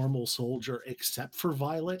a normal soldier except for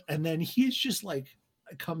Violet, and then he's just like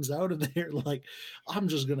comes out of there like, I'm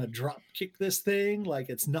just gonna drop kick this thing like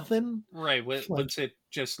it's nothing. Right. Was it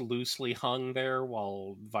just loosely hung there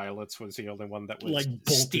while Violet's was the only one that was like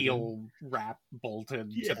steel wrap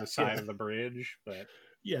bolted to the side of the bridge? But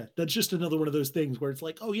yeah, that's just another one of those things where it's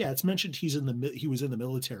like, oh yeah, it's mentioned he was in the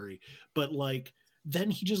military, but like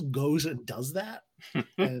then he just goes and does that,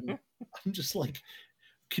 and I'm just like,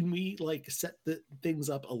 can we like set the things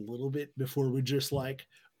up a little bit before we just like,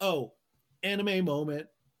 oh, anime moment.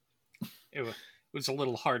 It was a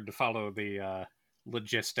little hard to follow the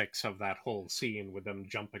logistics of that whole scene with them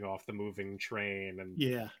jumping off the moving train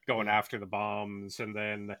and going after the bombs, and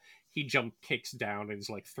then he kicks down and is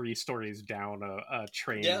like 3 stories down a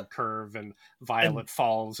train curve, and Violet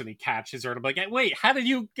falls and he catches her, and I'm like, wait, how did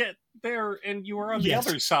you get there? And you were on the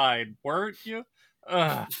other side, weren't you?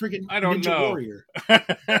 Friggin' I don't Ninja know. Warrior.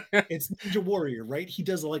 It's Ninja Warrior, right? He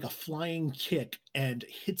does like a flying kick and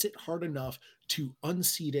hits it hard enough to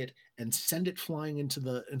unseat it and send it flying into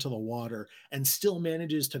the water, and still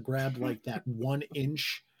manages to grab like that 1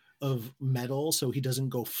 inch of metal so he doesn't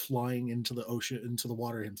go flying into the ocean, into the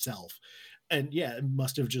water himself. And yeah, it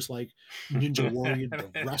must have just like Ninja Warrior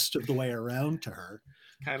the rest of the way around to her.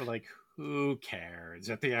 Kind of like, who cares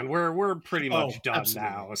at the end? We're pretty much done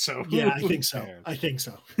now. So yeah, I think so. I think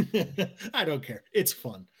so. I don't care. It's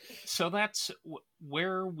fun. So that's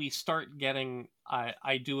where we start getting.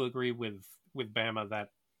 I do agree with Bama that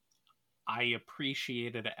I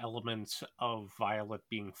appreciated elements of Violet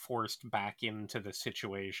being forced back into the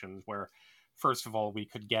situations where, first of all, we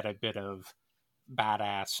could get a bit of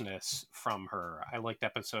badassness from her. I liked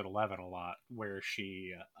episode 11 a lot, where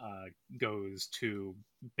she goes to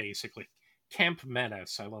basically Camp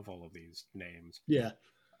Menace. I love all of these names. Yeah.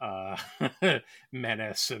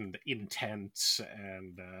 Menace and Intense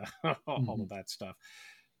and all of that stuff.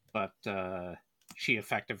 But she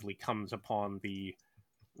effectively comes upon the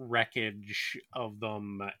wreckage of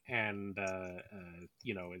them, and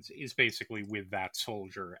is basically with that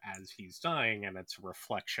soldier as he's dying, and it's a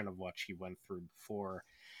reflection of what she went through before.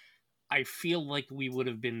 I feel like we would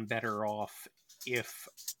have been better off if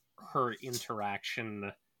her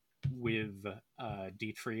interaction with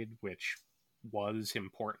Dietrich, which was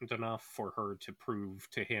important enough for her to prove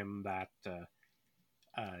to him that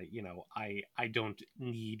I don't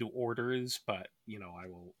need orders, but I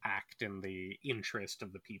will act in the interest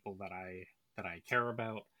of the people that I care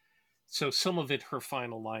about. So some of it, her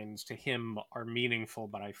final lines to him, are meaningful,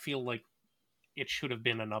 but I feel like it should have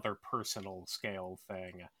been another personal scale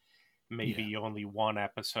thing. Maybe only one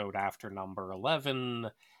episode after number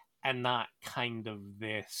 11, and not kind of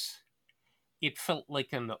this. It felt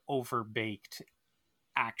like an overbaked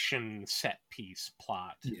action set piece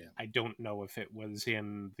plot. I don't know if it was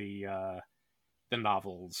in the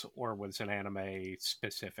novels or was an anime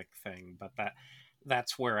specific thing, but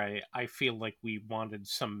that's where I feel like we wanted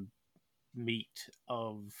some meat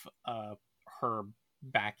of her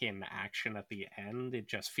back in action at the end. It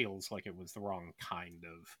just feels like it was the wrong kind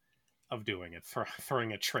of doing it.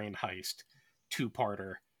 Throwing a train heist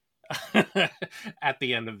two-parter at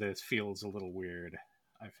the end of this feels a little weird.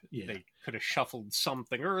 They could have shuffled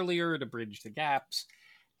something earlier to bridge the gaps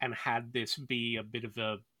and had this be a bit of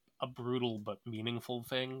a brutal but meaningful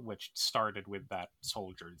thing, which started with that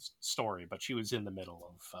soldier's story, but she was in the middle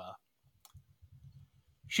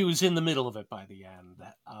of it by the end,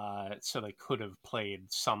 so they could have played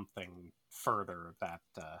something further that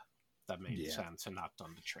made sense and not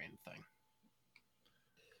done the train thing.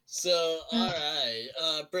 So, all right,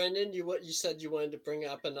 Brendan, you said you wanted to bring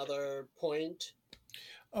up another point.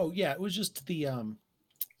 Oh yeah, it was just the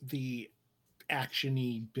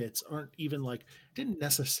action-y bits aren't even didn't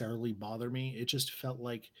necessarily bother me. It just felt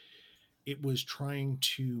like it was trying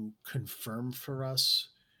to confirm for us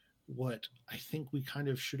what I think we kind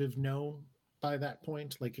of should have known by that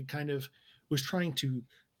point. It kind of was trying to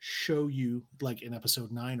show you, in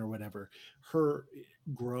episode 9 or whatever, her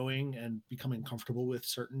growing and becoming comfortable with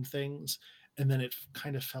certain things, and then it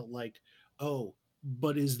kind of felt like, oh,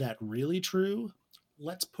 but is that really true?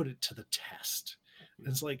 Let's put it to the test. And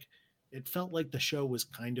it's it felt like the show was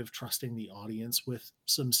kind of trusting the audience with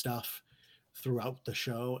some stuff throughout the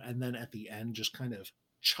show, and then at the end just kind of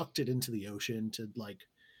chucked it into the ocean to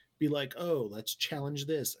be like, oh, let's challenge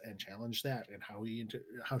this and challenge that, and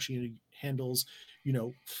how she handles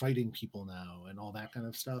fighting people now and all that kind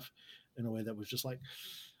of stuff, in a way that was just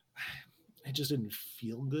it just didn't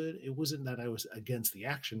feel good. It wasn't that I was against the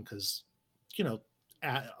action, because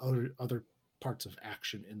other parts of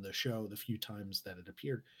action in the show, the few times that it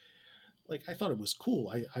appeared, I thought it was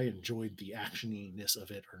cool. I enjoyed the actioniness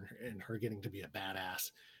of it, and her getting to be a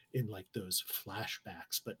badass in those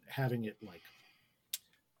flashbacks, but having it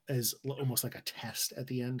as almost like a test at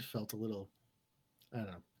the end felt a little, I don't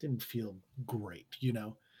know, didn't feel great,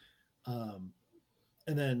 and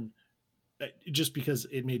then just because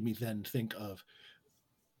it made me then think of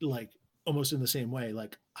almost in the same way,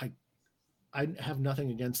 I have nothing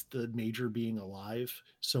against the Major being alive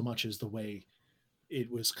so much as the way it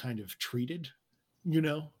was kind of treated,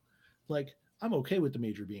 I'm okay with the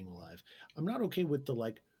Major being alive. I'm not okay with the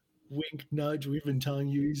wink nudge, we've been telling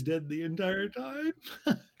you he's dead the entire time.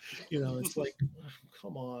 It's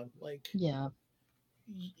come on, yeah,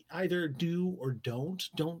 either do or don't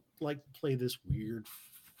play this weird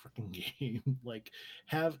freaking game.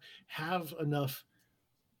 Have enough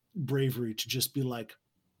bravery to just be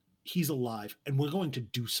he's alive and we're going to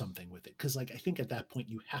do something with it, because I think at that point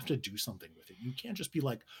you have to do something with it. You can't just be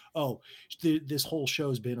oh, this whole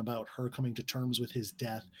show's been about her coming to terms with his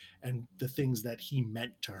death and the things that he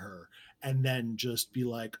meant to her, and then just be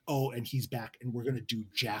oh, and he's back and we're going to do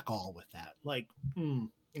jack all with that.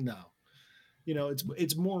 No,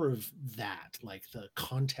 it's more of that, the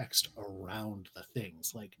context around the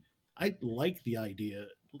things. I like the idea,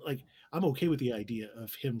 I'm okay with the idea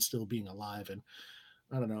of him still being alive, and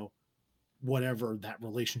I don't know, whatever that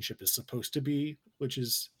relationship is supposed to be, which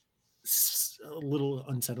is a little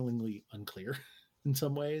unsettlingly unclear in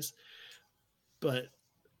some ways. But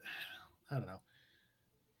I don't know.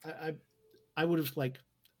 I would have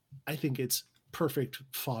I think it's perfect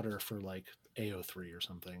fodder for AO3 or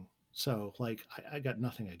something. So I got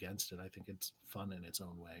nothing against it. I think it's fun in its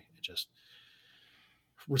own way. It just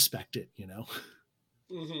respect it,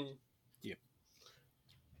 Mm-hmm. Yep.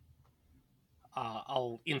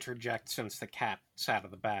 I'll interject, since the cat's out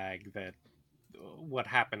of the bag, that what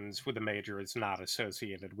happens with the Major is not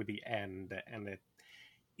associated with the end, and that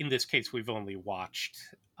in this case we've only watched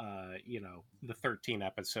the 13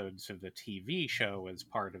 episodes of the TV show as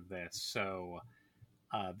part of this, so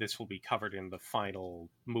this will be covered in the final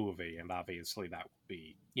movie, and obviously that will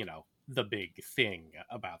be, the big thing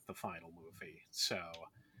about the final movie. So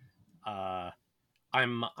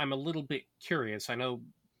I'm a little bit curious. I know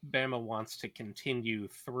Bama wants to continue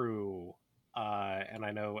through, and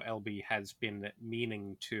I know LB has been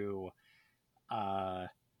meaning to.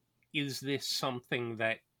 Is this something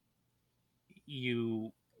that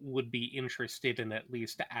you would be interested in at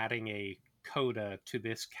least adding a coda to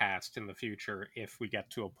this cast in the future if we get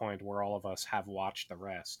to a point where all of us have watched the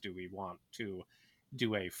rest? Do we want to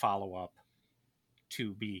do a follow-up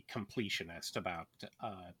to be completionist about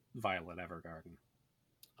Violet Evergarden?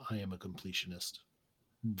 I am a completionist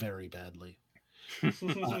very badly.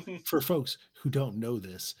 For folks who don't know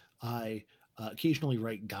this, I occasionally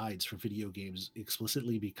write guides for video games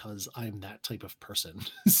explicitly because I'm that type of person.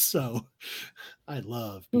 So I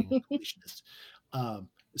love being a completionist.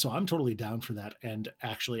 So I'm totally down for that. And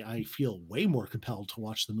actually, I feel way more compelled to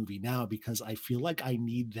watch the movie now because I feel like I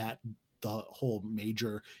need that, the whole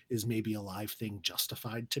Major is maybe alive thing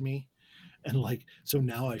justified to me. And like, so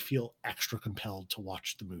now I feel extra compelled to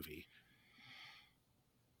watch the movie.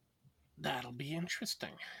 That'll be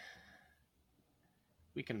interesting.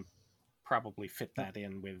 We can probably fit that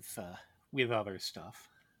in with other stuff.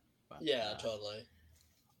 But, yeah, totally.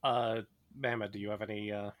 Bama, do you have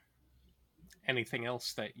anything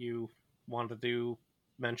else that you wanted to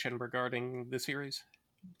mention regarding the series?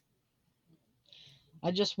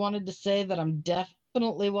 I just wanted to say that I'm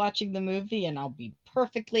definitely watching the movie, and I'll be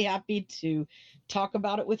perfectly happy to talk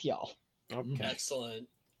about it with y'all. Okay, Excellent.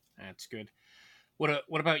 That's good. What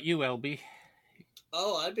about you, LB?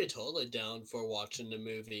 Oh, I'd be totally down for watching the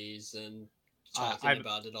movies and talking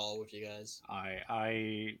about it all with you guys.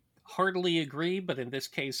 I heartily agree, but in this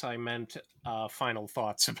case, I meant final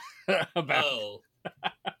thoughts about Oh.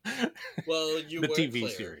 Well, you the were TV clear.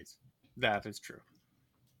 series. That is true.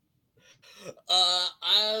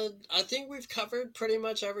 I think we've covered pretty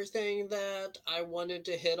much everything that I wanted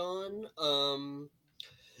to hit on.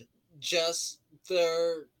 Just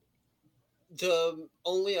the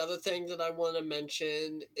only other thing that I want to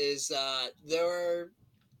mention is that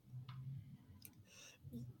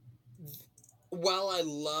while I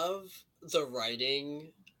love the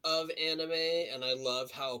writing of anime and I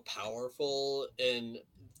love how powerful and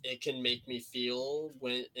it can make me feel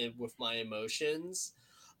with my emotions,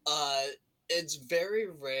 it's very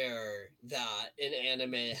rare that an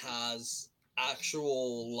anime has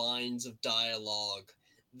actual lines of dialogue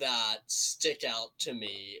that stick out to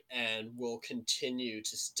me and will continue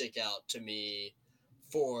to stick out to me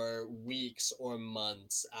for weeks or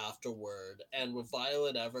months afterward. And with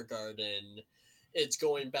Violet Evergarden, it's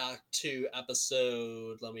going back to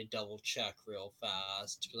episode, let me double check real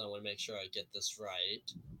fast because I want to make sure I get this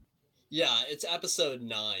right. Yeah, it's episode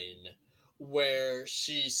 9, where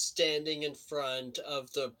she's standing in front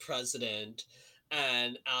of the president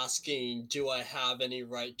and asking, do I have any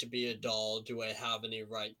right to be a doll? Do I have any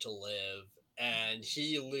right to live? And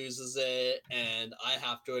he loses it, and I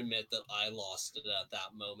have to admit that I lost it at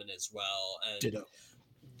that moment as well. And Ditto.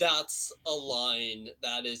 That's a line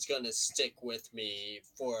that is going to stick with me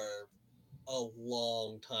for a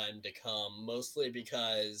long time to come, mostly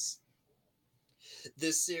because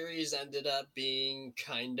this series ended up being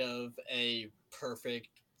kind of a perfect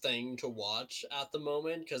thing to watch at the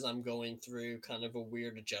moment because I'm going through kind of a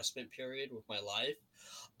weird adjustment period with my life.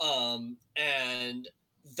 And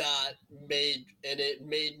it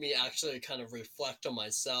made me actually kind of reflect on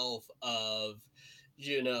myself of,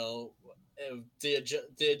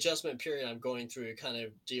 the adjustment period I'm going through kind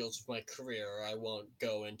of deals with my career. I won't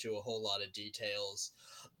go into a whole lot of details,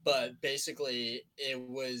 but basically it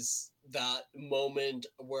was that moment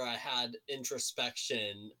where I had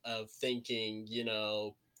introspection of thinking,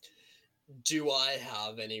 do I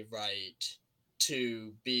have any right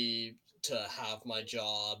to have my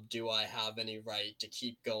job? Do I have any right to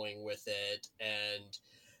keep going with it? And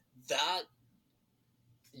that,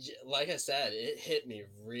 like I said, it hit me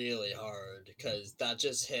really hard because that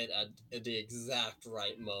just hit at the exact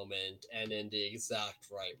right moment and in the exact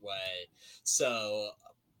right way. So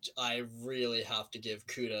I really have to give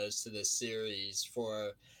kudos to this series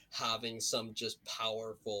for having some just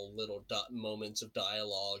powerful little moments of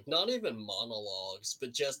dialogue, not even monologues,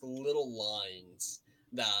 but just little lines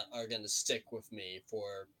that are going to stick with me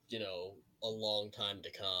for, a long time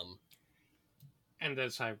to come. And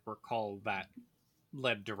as I recall, that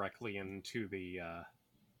led directly into the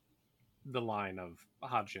line of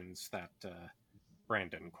Hodgins that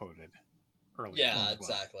Brandon quoted earlier. Yeah,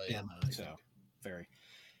 exactly. Bama, so very,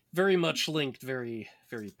 very much linked, very,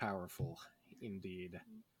 very powerful indeed.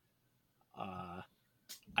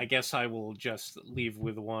 I guess I will just leave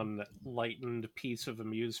with one lightened piece of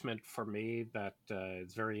amusement for me that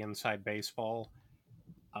is very inside baseball.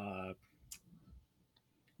 Uh,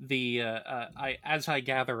 as I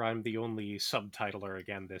gather, I'm the only subtitler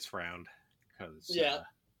again this round because Yeah.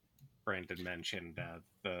 Brandon mentioned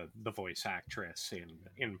the voice actress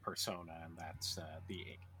in Persona, and that's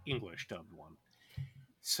the English dubbed one.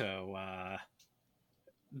 So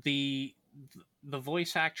the the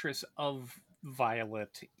voice actress of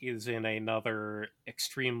Violet is in another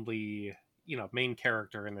extremely main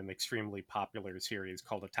character in an extremely popular series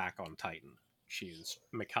called Attack on Titan. She is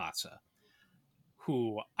Mikasa,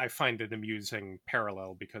 who I find an amusing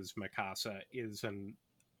parallel because Mikasa is an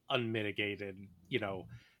unmitigated,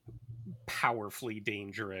 powerfully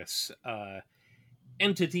dangerous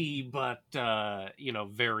entity, but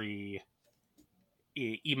very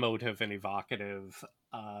emotive and evocative.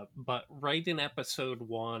 But right in episode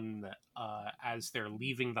 1, as they're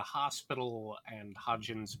leaving the hospital and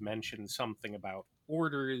Hodgins mentions something about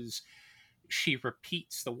orders, she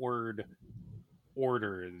repeats the word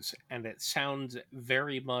orders, and it sounds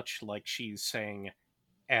very much like she's saying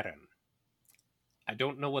Eren. I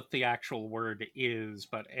don't know what the actual word is,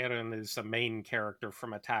 but Eren is the main character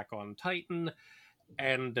from Attack on Titan,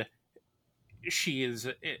 and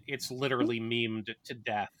it's literally memed to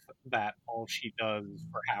death that all she does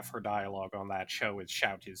for half her dialogue on that show is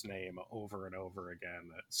shout his name over and over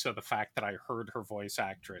again. So the fact that I heard her voice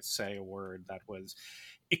actress say a word that was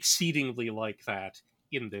exceedingly like that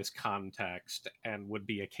in this context and would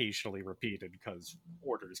be occasionally repeated because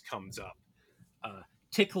orders comes up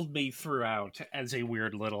tickled me throughout as a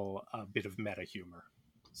weird little bit of meta humor.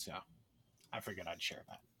 So I figured I'd share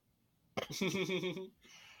that.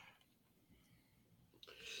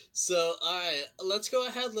 So, all right, let's go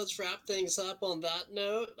ahead. Let's wrap things up on that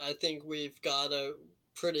note. I think we've got a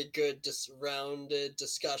pretty good, rounded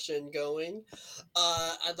discussion going.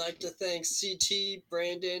 I'd like to thank CT,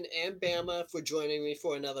 Brandon, and Bama for joining me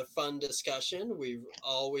for another fun discussion. We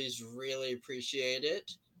always really appreciate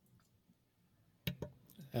it.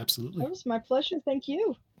 Absolutely. It was my pleasure. Thank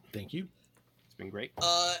you. Thank you. It's been great.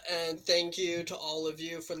 And thank you to all of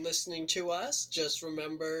you for listening to us. Just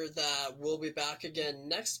remember that we'll be back again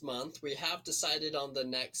next month. We have decided on the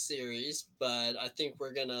next series, but I think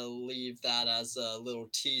we're going to leave that as a little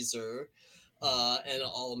teaser. And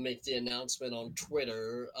I'll make the announcement on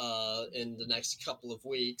Twitter in the next couple of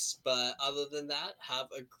weeks. But other than that, have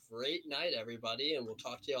a great night, everybody, and we'll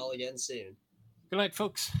talk to you all again soon. Good night,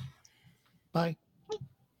 folks. Bye.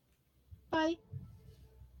 Bye.